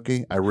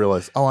karaoke, I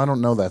realized, I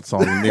don't know that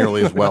song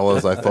nearly as well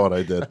as I thought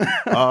I did.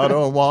 I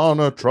don't want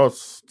to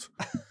trust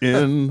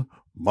in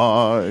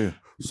my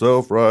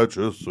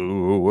self-righteous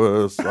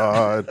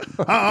suicide.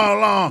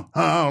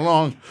 How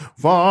long,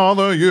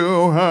 Father,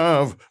 you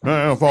have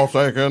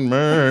forsaken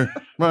me,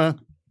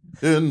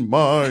 in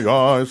my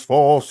eyes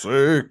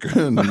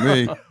forsaken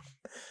me.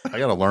 I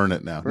got to learn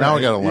it now. Right. Now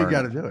I got to learn. You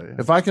got to do it. Yeah.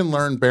 If I can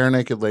learn Bare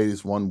Naked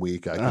Ladies 1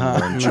 week, I can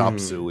learn Chop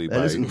Suey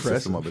by is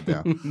impressive. System of a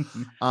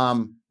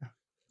Down.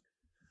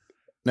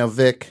 Now,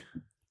 Vic,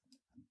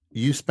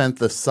 you spent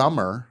the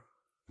summer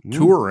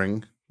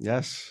touring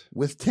Yes.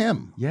 with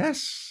Tim.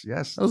 Yes.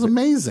 That was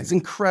amazing. It's an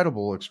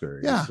incredible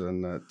experience. Yeah.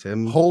 And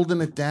Tim. Holding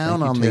it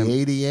down Thank on you, the Tim.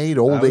 88,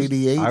 old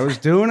 88. I was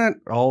doing it,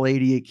 all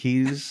 88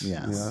 keys.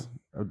 Yes. Yeah.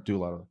 I would do a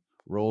lot of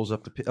rolls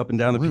up and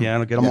down the Ooh.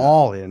 piano, get them Yeah.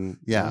 all in.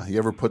 Yeah. You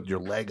ever put your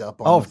leg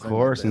up on Oh, the of thing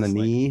course, like and the this?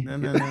 knee.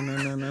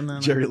 Like, no.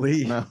 Jerry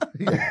Lee. No.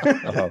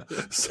 Yeah.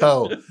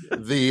 So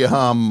the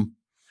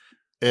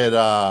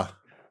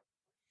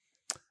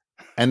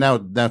and now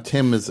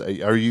Tim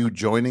are you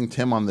joining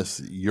Tim on this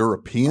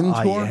European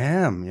tour? I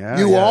am, yeah.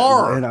 You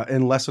are?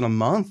 In less than a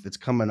month, it's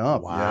coming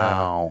up.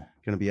 Wow. Yeah.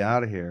 Gonna be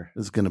out of here.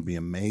 This is going to be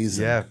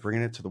amazing. Yeah,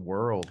 bringing it to the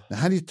world. Now,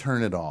 how do you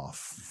turn it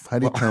off? How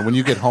do you turn when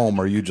you get home?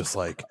 Are you just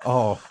like,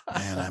 Oh,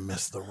 man, I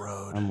miss the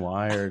road? I'm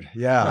wired.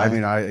 Yeah, Right? I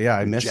mean,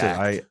 I miss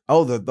jacked. it.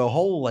 The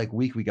whole like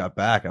week we got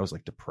back, I was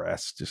like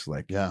depressed, just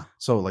like Yeah.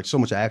 so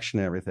much action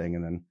and everything,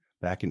 and then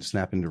back and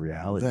snap into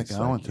reality. Vic, It's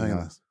I want to tell you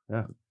know, this.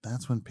 Yeah.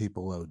 That's when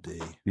people OD.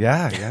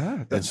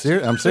 Yeah. I'm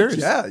serious.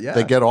 Yeah.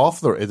 They get off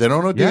the. They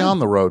don't OD Yeah. on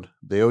the road.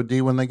 They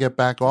OD when they get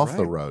back off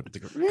the Right. road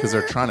because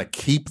they're trying to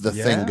keep the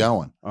thing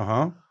going.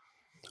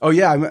 Oh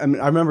yeah, I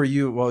remember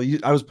you. Well,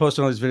 I was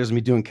posting all these videos of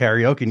me doing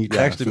karaoke, and you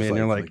Yeah, texted me, and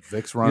you're like,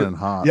 Vic's running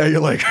hot. Yeah, you're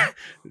like,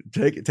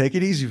 take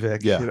it easy, Vic.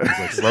 Yeah, You know? he's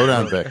like, slow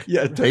down, Vic.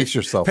 Yeah, pace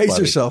yourself. Pace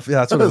buddy. yourself. Yeah,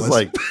 that's I what it was was.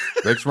 like,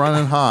 Vic's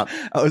running hot.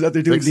 I was out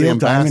there doing Vic's the Neil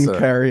Diamond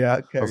ambassador.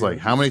 karaoke. I was like,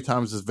 how many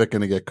times is Vic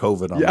going to get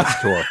COVID on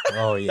this tour?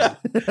 Oh, yeah.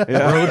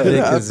 Yeah. Road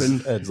Vic is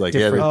Happened. a It's like,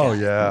 different Oh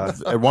guy. yeah.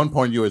 At one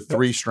point, you had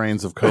 3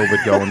 strains of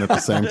COVID going at the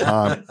same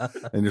time,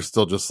 and you're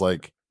still just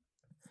like,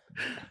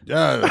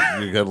 yeah,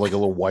 you got like a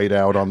little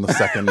whiteout on the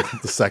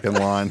second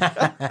line,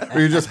 or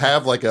you just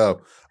have like a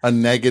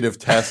negative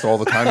test all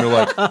the time. You're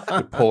like,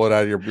 you pull it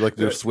out of your like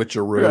your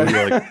switcheroo.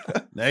 You're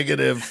like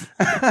negative.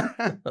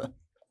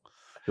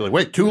 You're like,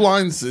 wait, 2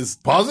 lines is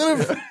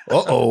positive.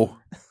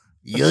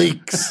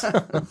 Yikes.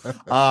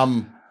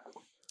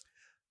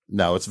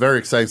 No, it's very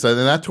exciting. So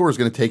then that tour is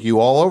going to take you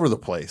all over the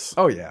place.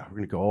 Oh yeah, we're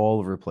gonna go all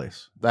over the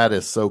place. That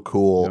is so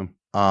cool.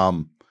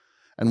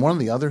 And one of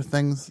the other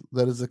things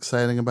that is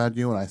exciting about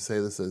you, and I say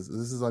this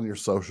is on your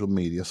social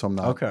media, so I'm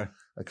not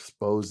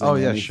exposing. Oh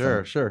yeah,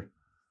 anything. sure.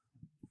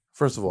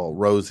 First of all,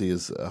 Rosie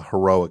is a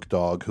heroic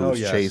dog who was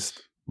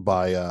chased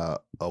by a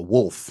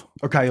wolf.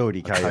 A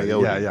coyote.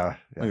 Yeah.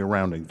 Oh, you're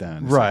rounding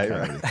down. Right.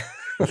 I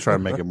was trying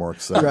to make it more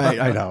exciting. Right.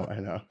 I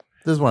know.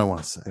 This is what I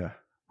want to say. Yeah.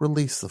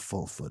 Release the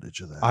full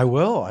footage of that. I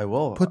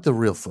will. Put the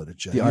real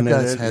footage out. The You guys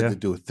unedited, had yeah. to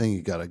do a thing.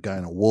 You got a guy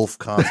in a wolf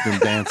costume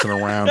dancing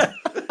around.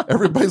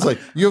 Everybody's like,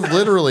 you have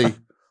literally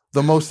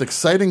the most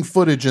exciting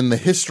footage in the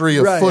history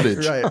of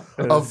footage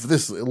of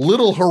this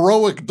little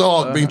heroic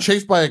dog being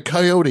chased by a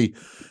coyote.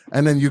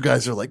 And then you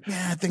guys are like,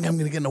 yeah, I think I'm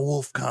going to get in a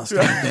wolf costume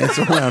and dance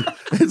around.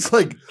 It's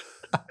like,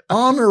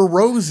 honor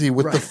Rosie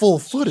with the full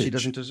footage. She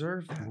doesn't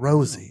deserve that.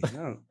 Rosie.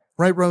 No.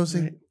 Right,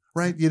 Rosie?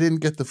 Right? You didn't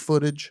get the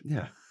footage?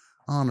 Yeah.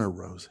 Honor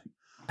Rosie.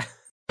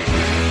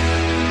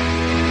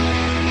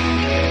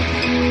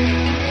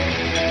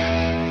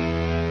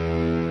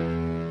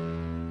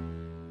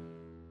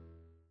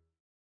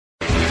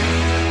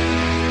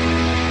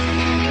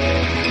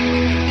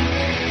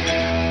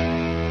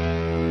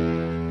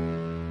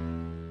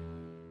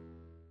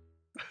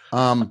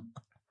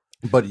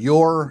 But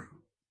your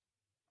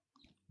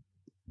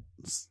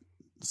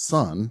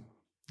son,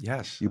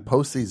 Yes. you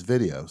post these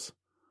videos.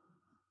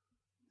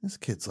 This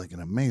kid's like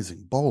an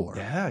amazing bowler.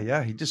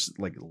 Yeah. He just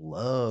like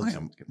loves. I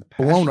am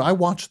blown. I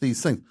watch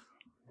these things,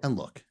 and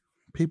look,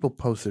 people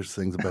post these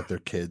things about their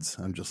kids.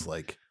 I'm just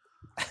like,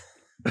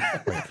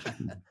 like,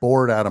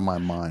 bored out of my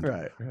mind.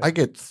 Right. I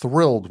get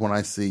thrilled when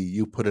I see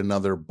you put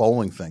another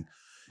bowling thing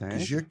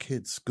because your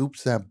kid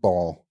scoops that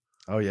ball.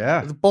 Oh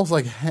yeah, the ball's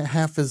like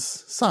half his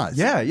size.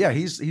 Yeah.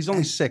 He's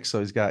only 6, so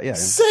he's got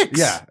 6.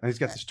 Yeah, and he's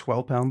got this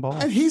 12-pound ball,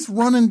 and he's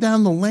running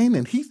down the lane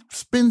and he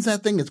spins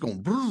that thing. It's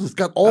going. It's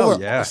got all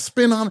the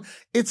spin on it.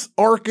 It's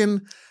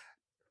arcing.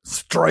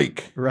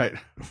 Strike. Right.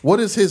 What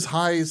is his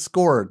high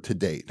score to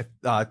date?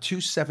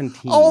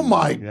 217. Oh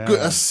my god,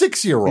 a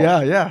 6-year-old.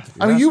 Yeah.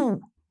 I mean,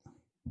 you,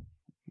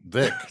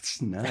 Vic.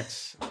 It's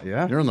nuts.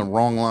 Yeah. You're in the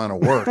wrong line of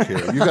work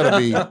here. You gotta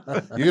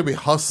be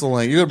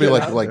hustling. You gotta be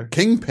like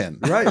Kingpin.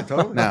 Right.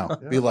 Totally. Now,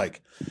 be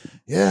like,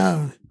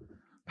 yeah.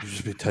 You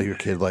just tell your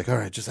kid like, all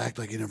right, just act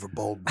like you never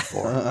bowled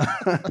before.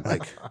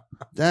 Like,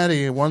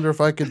 Daddy, I wonder if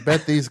I could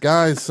bet these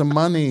guys some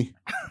money.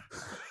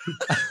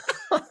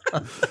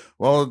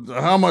 Well,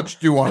 how much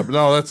do you want?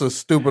 No, that's a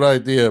stupid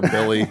idea,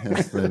 Billy.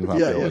 It's not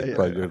Billy,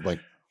 but you're like,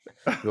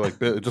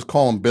 just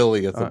call him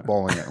Billy at the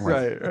bowling alley.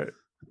 Right.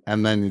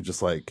 And then you'd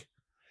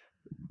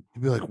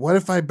be like, what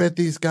if I bet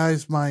these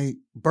guys my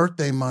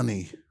birthday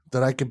money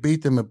that I could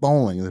beat them at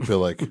bowling? And they'd be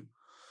like,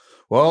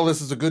 well,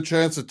 this is a good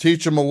chance to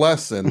teach them a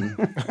lesson.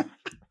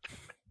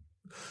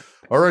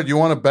 All right, you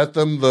want to bet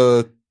them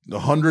the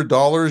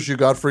 $100 you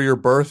got for your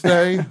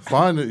birthday?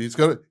 Fine, he's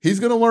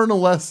gonna learn a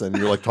lesson.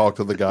 You're like, talk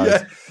to the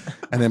guys,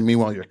 and then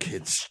meanwhile your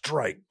kids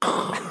strike,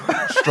 and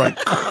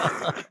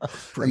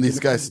these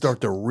guys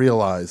start to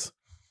realize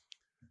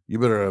you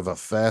better have a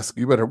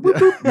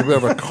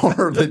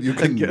car that you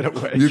can get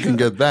away. You can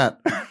get that.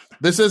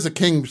 This is a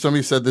King.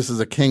 Somebody said this is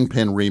a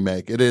Kingpin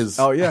remake. It is.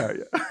 Oh yeah.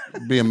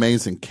 It'd be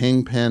amazing.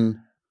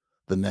 Kingpin,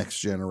 the next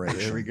generation.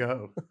 There we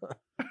go.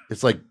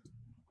 It's like.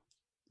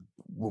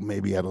 We'll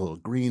maybe add a little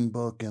Green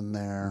Book in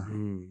there,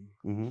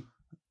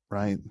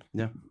 right?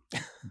 Yeah.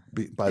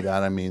 By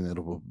that I mean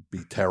it will be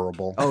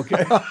terrible.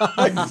 Okay.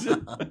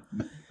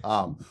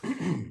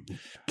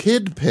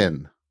 Kid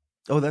Pin.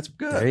 Oh, that's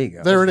good. There you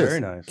go. There that's it is.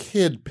 Very nice.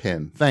 Kid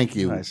Pin. Thank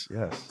you. Nice.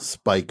 Yes.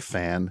 Spike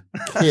fan.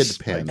 Kid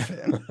Pin.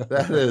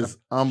 That is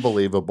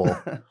unbelievable.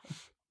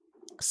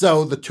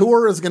 So the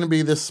tour is going to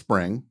be this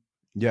spring.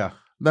 Yeah.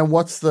 Then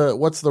what's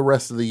the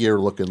rest of the year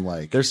looking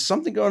like? There's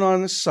something going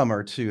on this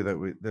summer too that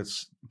we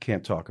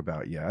can't talk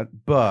about yet.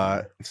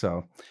 But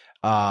so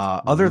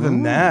other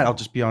than that, I'll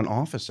just be on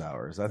office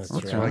hours. That's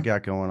what I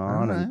got going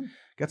on, Right. and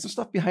got some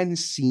stuff behind the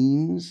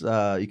scenes.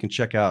 You can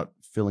check out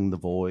Filling the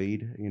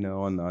Void,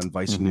 on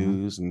Vice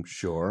News, and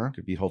sure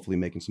could be hopefully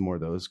making some more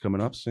of those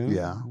coming up soon.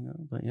 Yeah,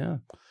 but yeah.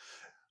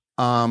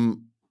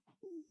 I'm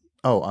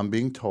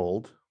being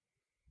told.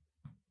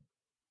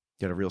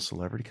 Got a real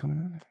celebrity coming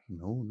in?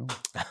 No.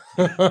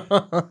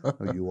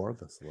 Oh, you are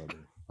the celebrity.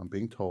 I'm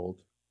being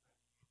told.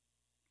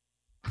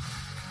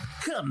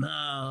 Come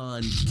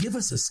on, give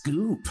us a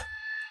scoop.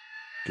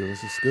 Give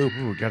us a scoop.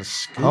 Ooh, got a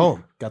scoop.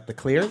 Oh, got the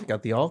clear?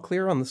 Got the all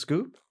clear on the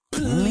scoop?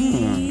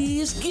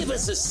 Please give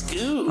us a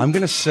scoop. I'm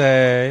going to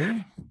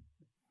say...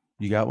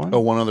 You got one? Oh,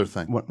 one other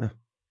thing. What do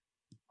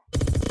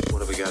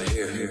we got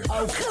here?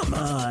 Oh, come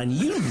on.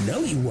 You know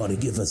you want to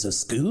give us a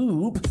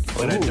scoop.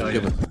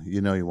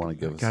 You know you want to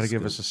give us Got to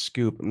give us a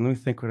scoop. Let me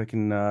think what I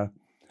can...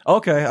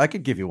 Okay, I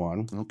could give you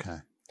one. Okay.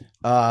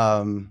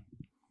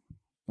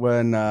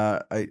 When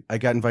I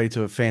got invited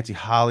to a fancy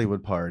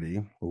Hollywood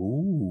party.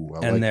 Ooh,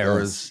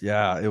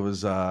 it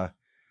was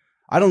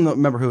I don't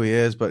remember who he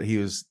is, but he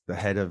was the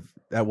head of,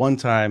 at one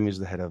time he was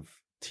the head of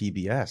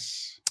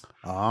TBS.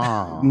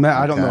 Ah,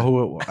 I don't know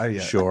who it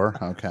was. Sure,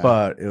 okay.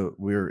 But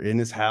we were in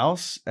his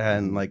house,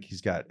 and like he's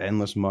got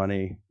endless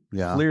money.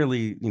 Yeah,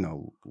 clearly,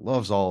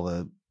 loves all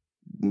the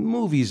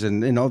movies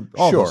and all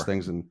those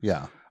things. And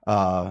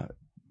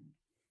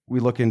we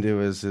look into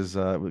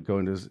we go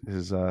into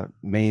his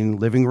main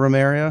living room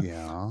area.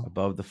 Yeah,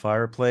 above the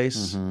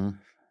fireplace.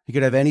 He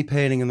could have any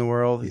painting in the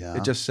world. Yeah.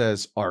 It just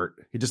says art.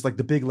 He just like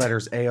the big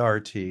letters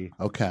ART. Okay,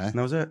 and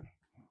that was it.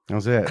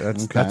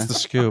 That's the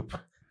scoop.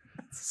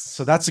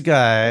 So that's a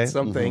guy.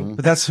 Something.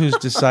 But that's who's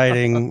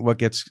deciding what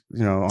gets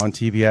on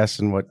TBS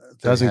and what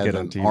doesn't get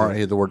on TV.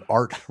 He had the word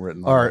art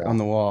written. On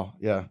the wall.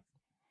 Yeah.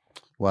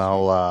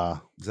 Well,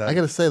 I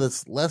got to say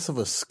that's less of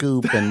a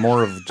scoop and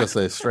more of just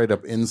a straight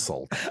up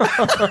insult.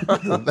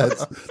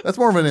 That's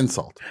more of an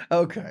insult.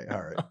 Okay,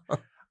 all right.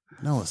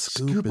 No, a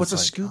scoop. What's a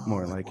like, scoop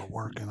more like?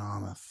 We're working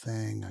on a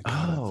thing. I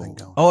got a thing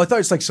going. Oh, I thought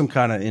it's like some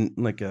kind of in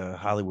like a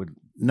Hollywood.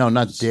 No,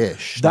 not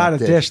dish. Not a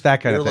dish. That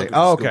kind of thing.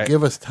 Oh, okay.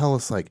 Tell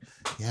us like,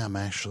 yeah, I'm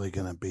actually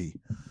gonna be.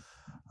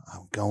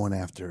 I'm going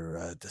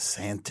after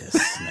DeSantis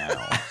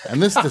now,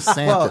 and this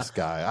DeSantis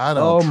guy, I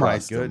don't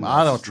trust him.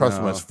 I don't trust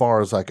him as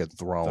far as I could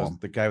throw him.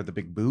 The guy with the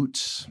big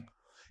boots.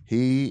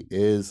 He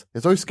is.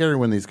 It's always scary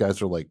when these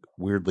guys are like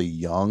weirdly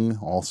young,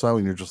 also,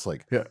 and you're just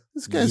like,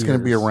 this guy's going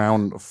to be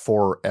around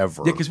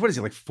forever. Yeah, because what is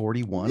he like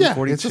 41,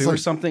 42 or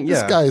something?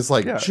 This guy's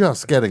like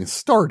just getting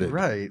started.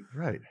 Right.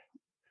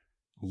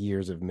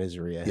 years of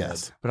misery ahead.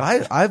 Yes. But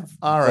I've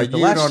all right. like,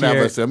 You don't have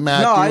a scoop.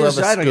 Matt, no, you have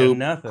a I don't scoop. get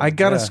nothing. I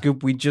got Yeah. a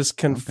scoop. We just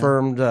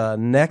confirmed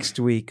next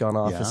week on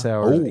Office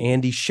Hours. Oh.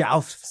 Andy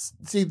Schauth.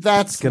 See,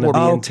 that's going to what, be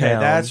in Okay,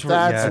 town. that's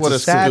what a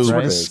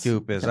scoop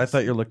scoop is. I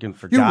thought you were looking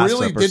for you gossip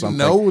really or didn't something.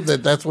 know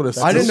that's what a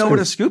scoop I didn't know what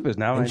a is. scoop is.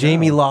 Now I And know.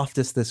 Jamie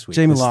Loftus this week.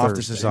 Jamie this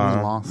Loftus Thursday. is on.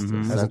 Jamie Loftus.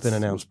 Mhm. Hasn't been That's-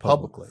 announced it was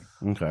public. publicly.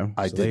 Okay.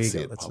 I So there did you see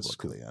go. it That's a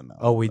publicly. I know.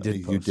 Oh, we did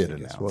You post did it, I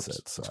guess. announce Whoops.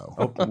 it,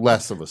 so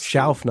less of a scoop.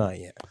 Schauth, not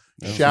yet.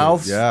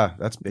 Schauf. Yeah,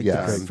 that's big. Yes.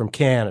 time. Great, from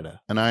Canada.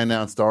 And I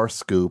announced our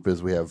scoop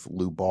is we have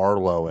Lou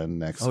Barlow in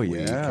next week.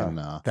 yeah. And,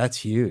 That's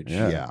huge.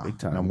 yeah. big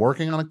time. And I'm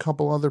working on a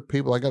couple other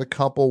people. I got a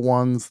couple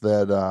ones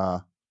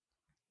that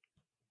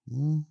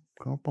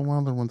couple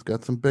other ones.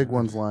 Got some big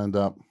ones lined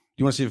up.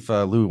 You want to see if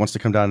Lou wants to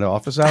come down to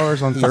office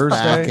hours on He's Thursday?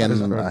 back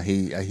and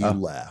he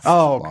left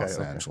Los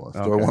Angeles.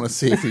 Do I want to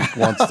see if he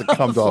wants to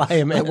come to Fly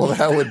him in. Well,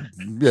 that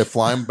would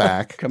fly him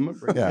back. Come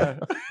on, Yeah.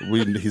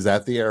 He's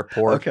at the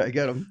airport. Okay,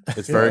 get him.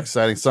 It's very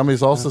exciting.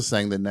 Somebody's also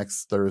saying that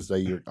next Thursday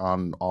you're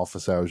on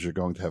Office Hours. You're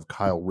going to have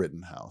Kyle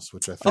Rittenhouse,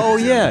 which I think. Oh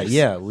is yeah, nice.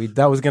 yeah.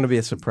 That was going to be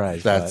a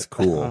surprise. That's but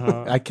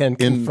cool. I can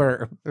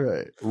confirm.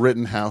 Right.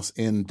 Rittenhouse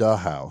in the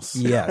house.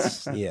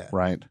 Yes. Yeah.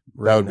 Right.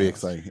 That would be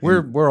Rittenhouse. exciting.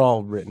 We're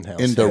all Rittenhouse.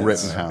 In the heads.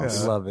 Rittenhouse.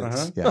 I love it.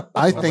 Uh-huh. Yeah,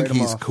 I think Light 'em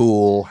he's off.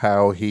 cool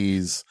how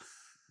he's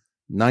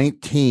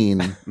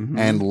 19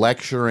 and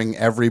lecturing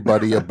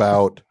everybody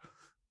about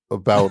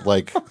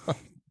like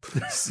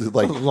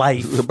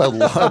Life.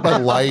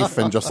 about life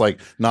and just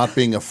like not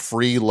being a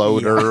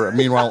freeloader.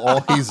 Meanwhile,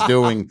 all he's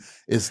doing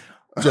is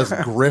just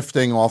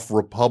grifting off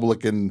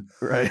Republican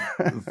Right.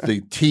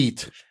 the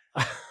teat.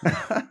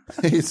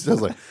 He's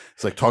just like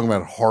it's like talking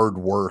about hard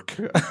work.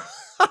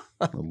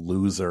 A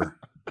loser.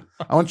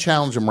 I want to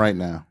challenge him right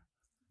now.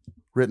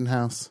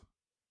 Rittenhouse,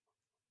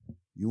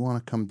 you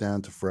want to come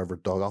down to Forever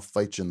Dog? I'll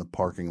fight you in the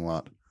parking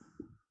lot.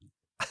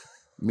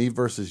 Me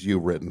versus you,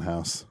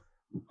 Rittenhouse.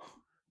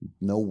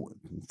 No,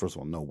 first of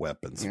all, no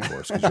weapons, of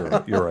course,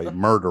 because you're a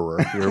murderer.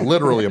 You're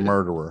literally a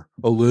murderer.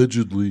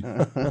 Allegedly.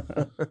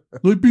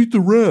 They beat the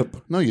rep.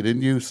 No, you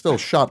didn't. You still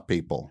shot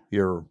people.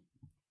 You're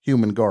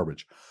human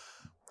garbage.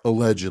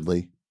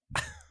 Allegedly.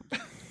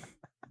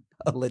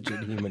 Alleged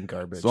human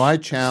garbage. So I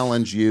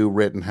challenge you,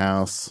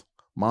 Rittenhouse,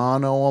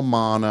 mano a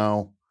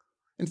mano.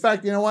 In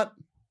fact, you know what?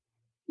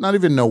 Not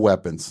even no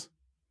weapons,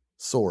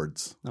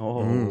 swords.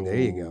 Oh, there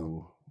you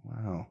go.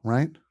 Wow.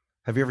 Right?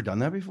 Have you ever done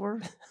that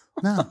before?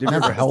 No, Have you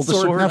ever held a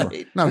sword? Never.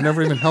 No,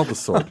 never even held a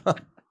sword.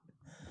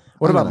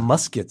 What about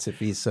muskets? If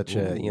he's such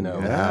a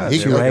yeah, he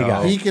Chile can,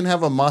 guy. he can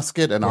have a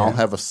musket and Yeah. I'll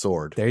have a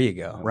sword. There you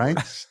go. Right?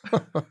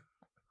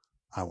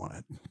 I want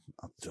to.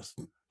 I'll just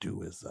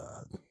do his.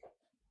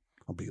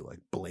 I'll be like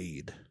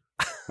Blade.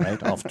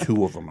 Right? I'll have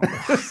two of them.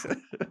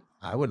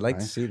 I would like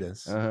to Right? see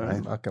this. Uh-huh.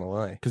 I'm not gonna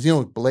lie. Because you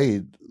know,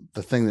 Blade.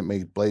 The thing that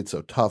made Blade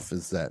so tough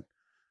is that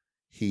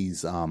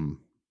he's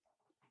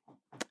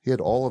he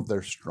had all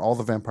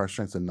the vampire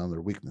strengths and none of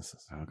their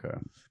weaknesses. Okay.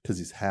 Because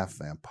he's half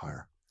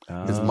vampire.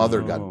 His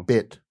mother got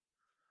bit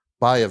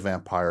by a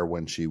vampire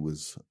when she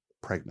was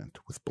pregnant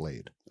with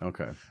Blade.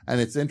 Okay. And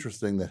it's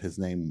interesting that his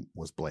name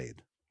was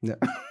Blade. Yeah.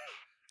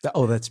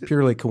 Oh, that's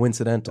purely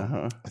coincidental.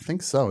 Uh-huh. I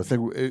think so. I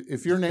think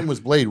if your name was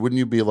Blade, wouldn't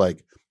you be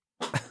like,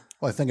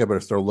 well, I think I better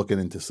start looking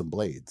into some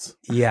blades,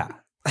 Yeah.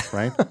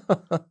 right?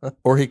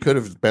 Or he could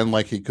have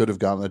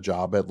gotten a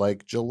job at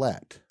like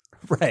Gillette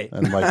Right.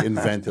 and like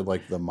invented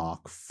like the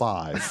Mach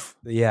 5.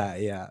 Yeah.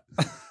 Yeah.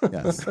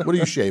 Yes. What are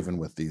you shaving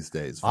with these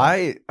days?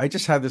 I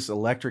just have this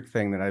electric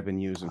thing that I've been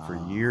using for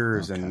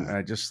years, and okay.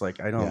 I just like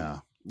I don't. Yeah.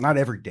 Not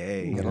every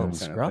day. You got a know, little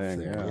kind of scruff thing,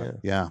 there.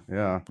 Yeah.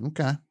 Yeah. Yeah.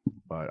 Okay.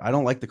 But I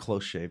don't like the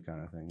close shave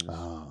kind of thing.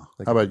 How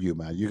about you,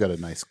 Matt? You got a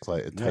nice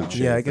tight shave.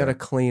 Yeah, I got there. a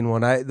clean one.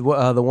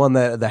 The one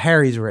that the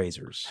Harry's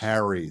razors.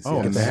 Harry's.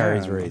 Oh, yes. The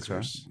Harry's okay.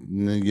 razors.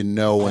 You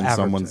know when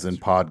someone's in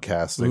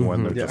podcasting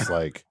when they're Mhm. just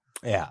like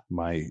Yeah.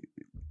 my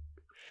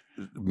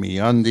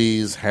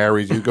MeUndies,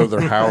 Harry's. You go to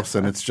their house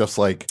and it's just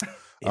like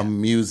a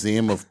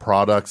museum of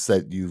products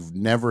that you've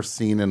never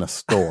seen in a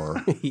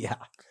store. Yeah.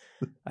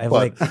 I have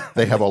But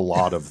they have a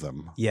lot of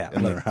them Yeah,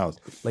 in like- their house.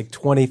 like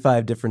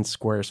 25 different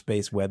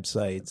Squarespace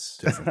websites.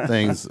 Different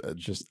things,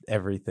 Just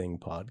everything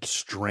podcast.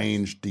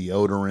 strange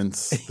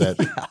deodorants that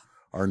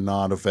are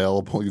not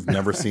available. You've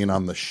never seen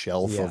on the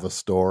shelf Yeah. of a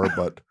store,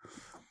 but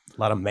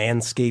A lot of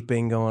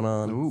manscaping going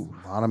on.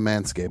 a lot of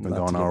manscaping Not to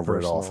going get over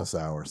personal. at office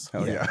hours.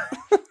 Hell yeah.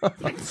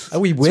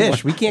 We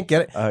wish. We can't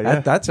get it.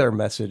 Yeah. That's our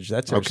message.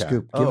 That's our Okay.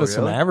 scoop. Give Oh, us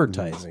some really?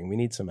 advertising. We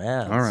need some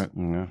ads. All right.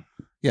 Yeah.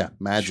 Yeah,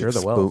 magic Share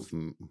the wealth.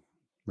 spoon.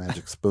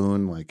 Magic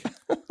spoon, like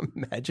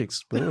Magic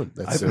spoon.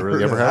 that I've cereal.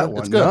 You never ever heard had that it?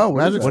 It's one. good. No,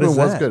 what is Magic it? What spoon is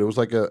was that? good.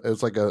 It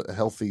was like a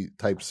healthy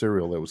type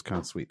cereal that was kind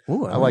of sweet.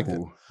 Ooh, I liked it.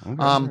 Ooh, okay.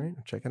 All right,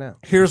 check it out.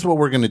 Here's what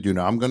we're going to do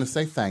now. I'm going to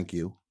say thank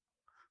you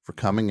for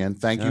coming in.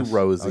 Thank Yes. you,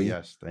 Rosie. Oh,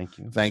 yes. Thank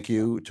you. Thank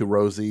you to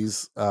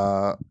Rosie's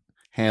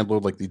handler,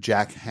 like the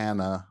Jack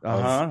Hanna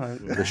of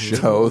the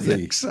show,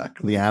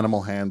 the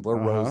animal handler,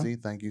 Rosie.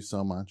 Thank you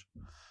so much.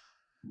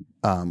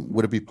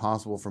 Would it be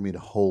possible for me to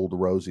hold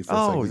Rosie for a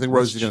second? You think let's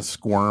Rosie's going to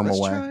squirm let's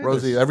away? try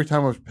Rosie, this. every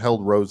time I've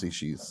held Rosie,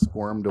 she's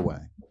squirmed away.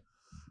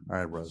 All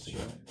right, Rosie.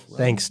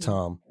 Thanks,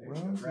 Tom.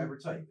 Grab her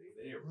tight.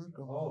 There we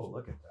go. Oh,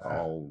 look at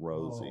that. Oh,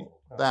 Rosie.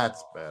 Oh.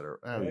 That's better.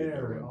 How you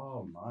There. doing?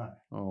 Oh, my.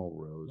 Oh,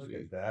 Rosie. Look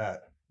at that.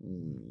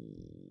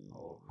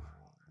 Oh.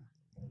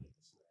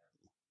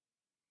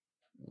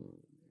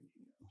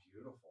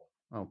 Beautiful.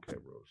 Okay,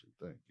 Rosie.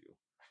 Thank you.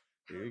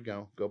 Here you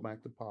go. Go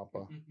back to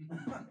Papa.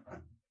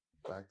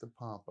 Back to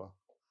Papa.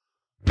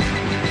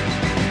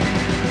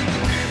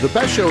 The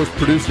Best Show is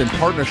produced in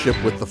partnership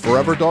with the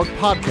Forever Dog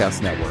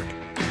Podcast Network.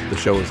 The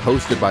show is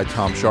hosted by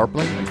Tom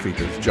Sharpling and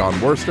features John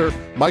Worster,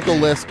 Michael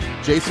Lisk,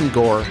 Jason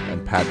Gore,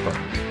 and Pat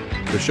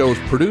Byrne. The show is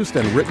produced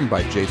and written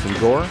by Jason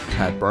Gore,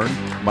 Pat Byrne,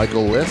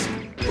 Michael Lisk,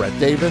 Brett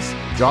Davis,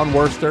 John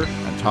Worster,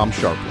 and Tom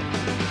Sharpling.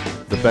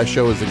 The Best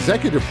Show is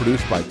executive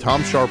produced by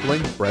Tom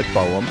Sharpling, Brett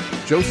Boehm,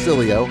 Joe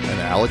Cilio, and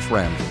Alex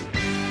Ramsey.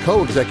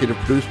 Co-executive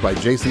produced by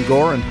Jason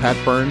Gore and Pat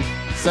Byrne.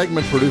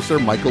 Segment producer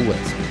Michael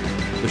Lisk.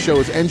 The show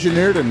is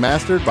engineered and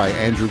mastered by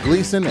Andrew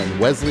Gleason and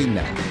Wesley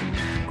Knapp.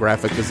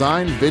 Graphic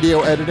design,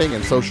 video editing,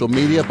 and social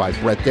media by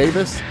Brett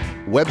Davis.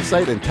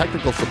 Website and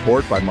technical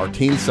support by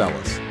Martine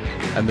Sellis.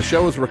 And the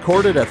show is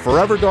recorded at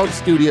Forever Dog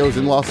Studios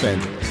in Los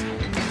Angeles.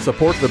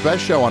 Support The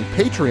Best Show on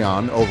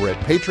Patreon over at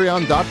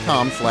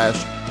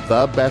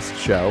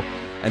patreon.com/thebestshow.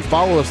 And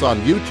follow us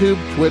on YouTube,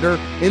 Twitter,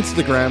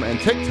 Instagram, and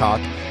TikTok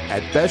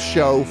at Best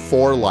Show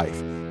 4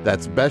 Life.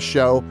 That's Best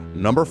Show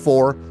number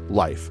 4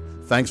 Life.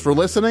 Thanks for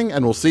listening,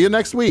 and we'll see you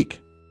next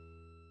week.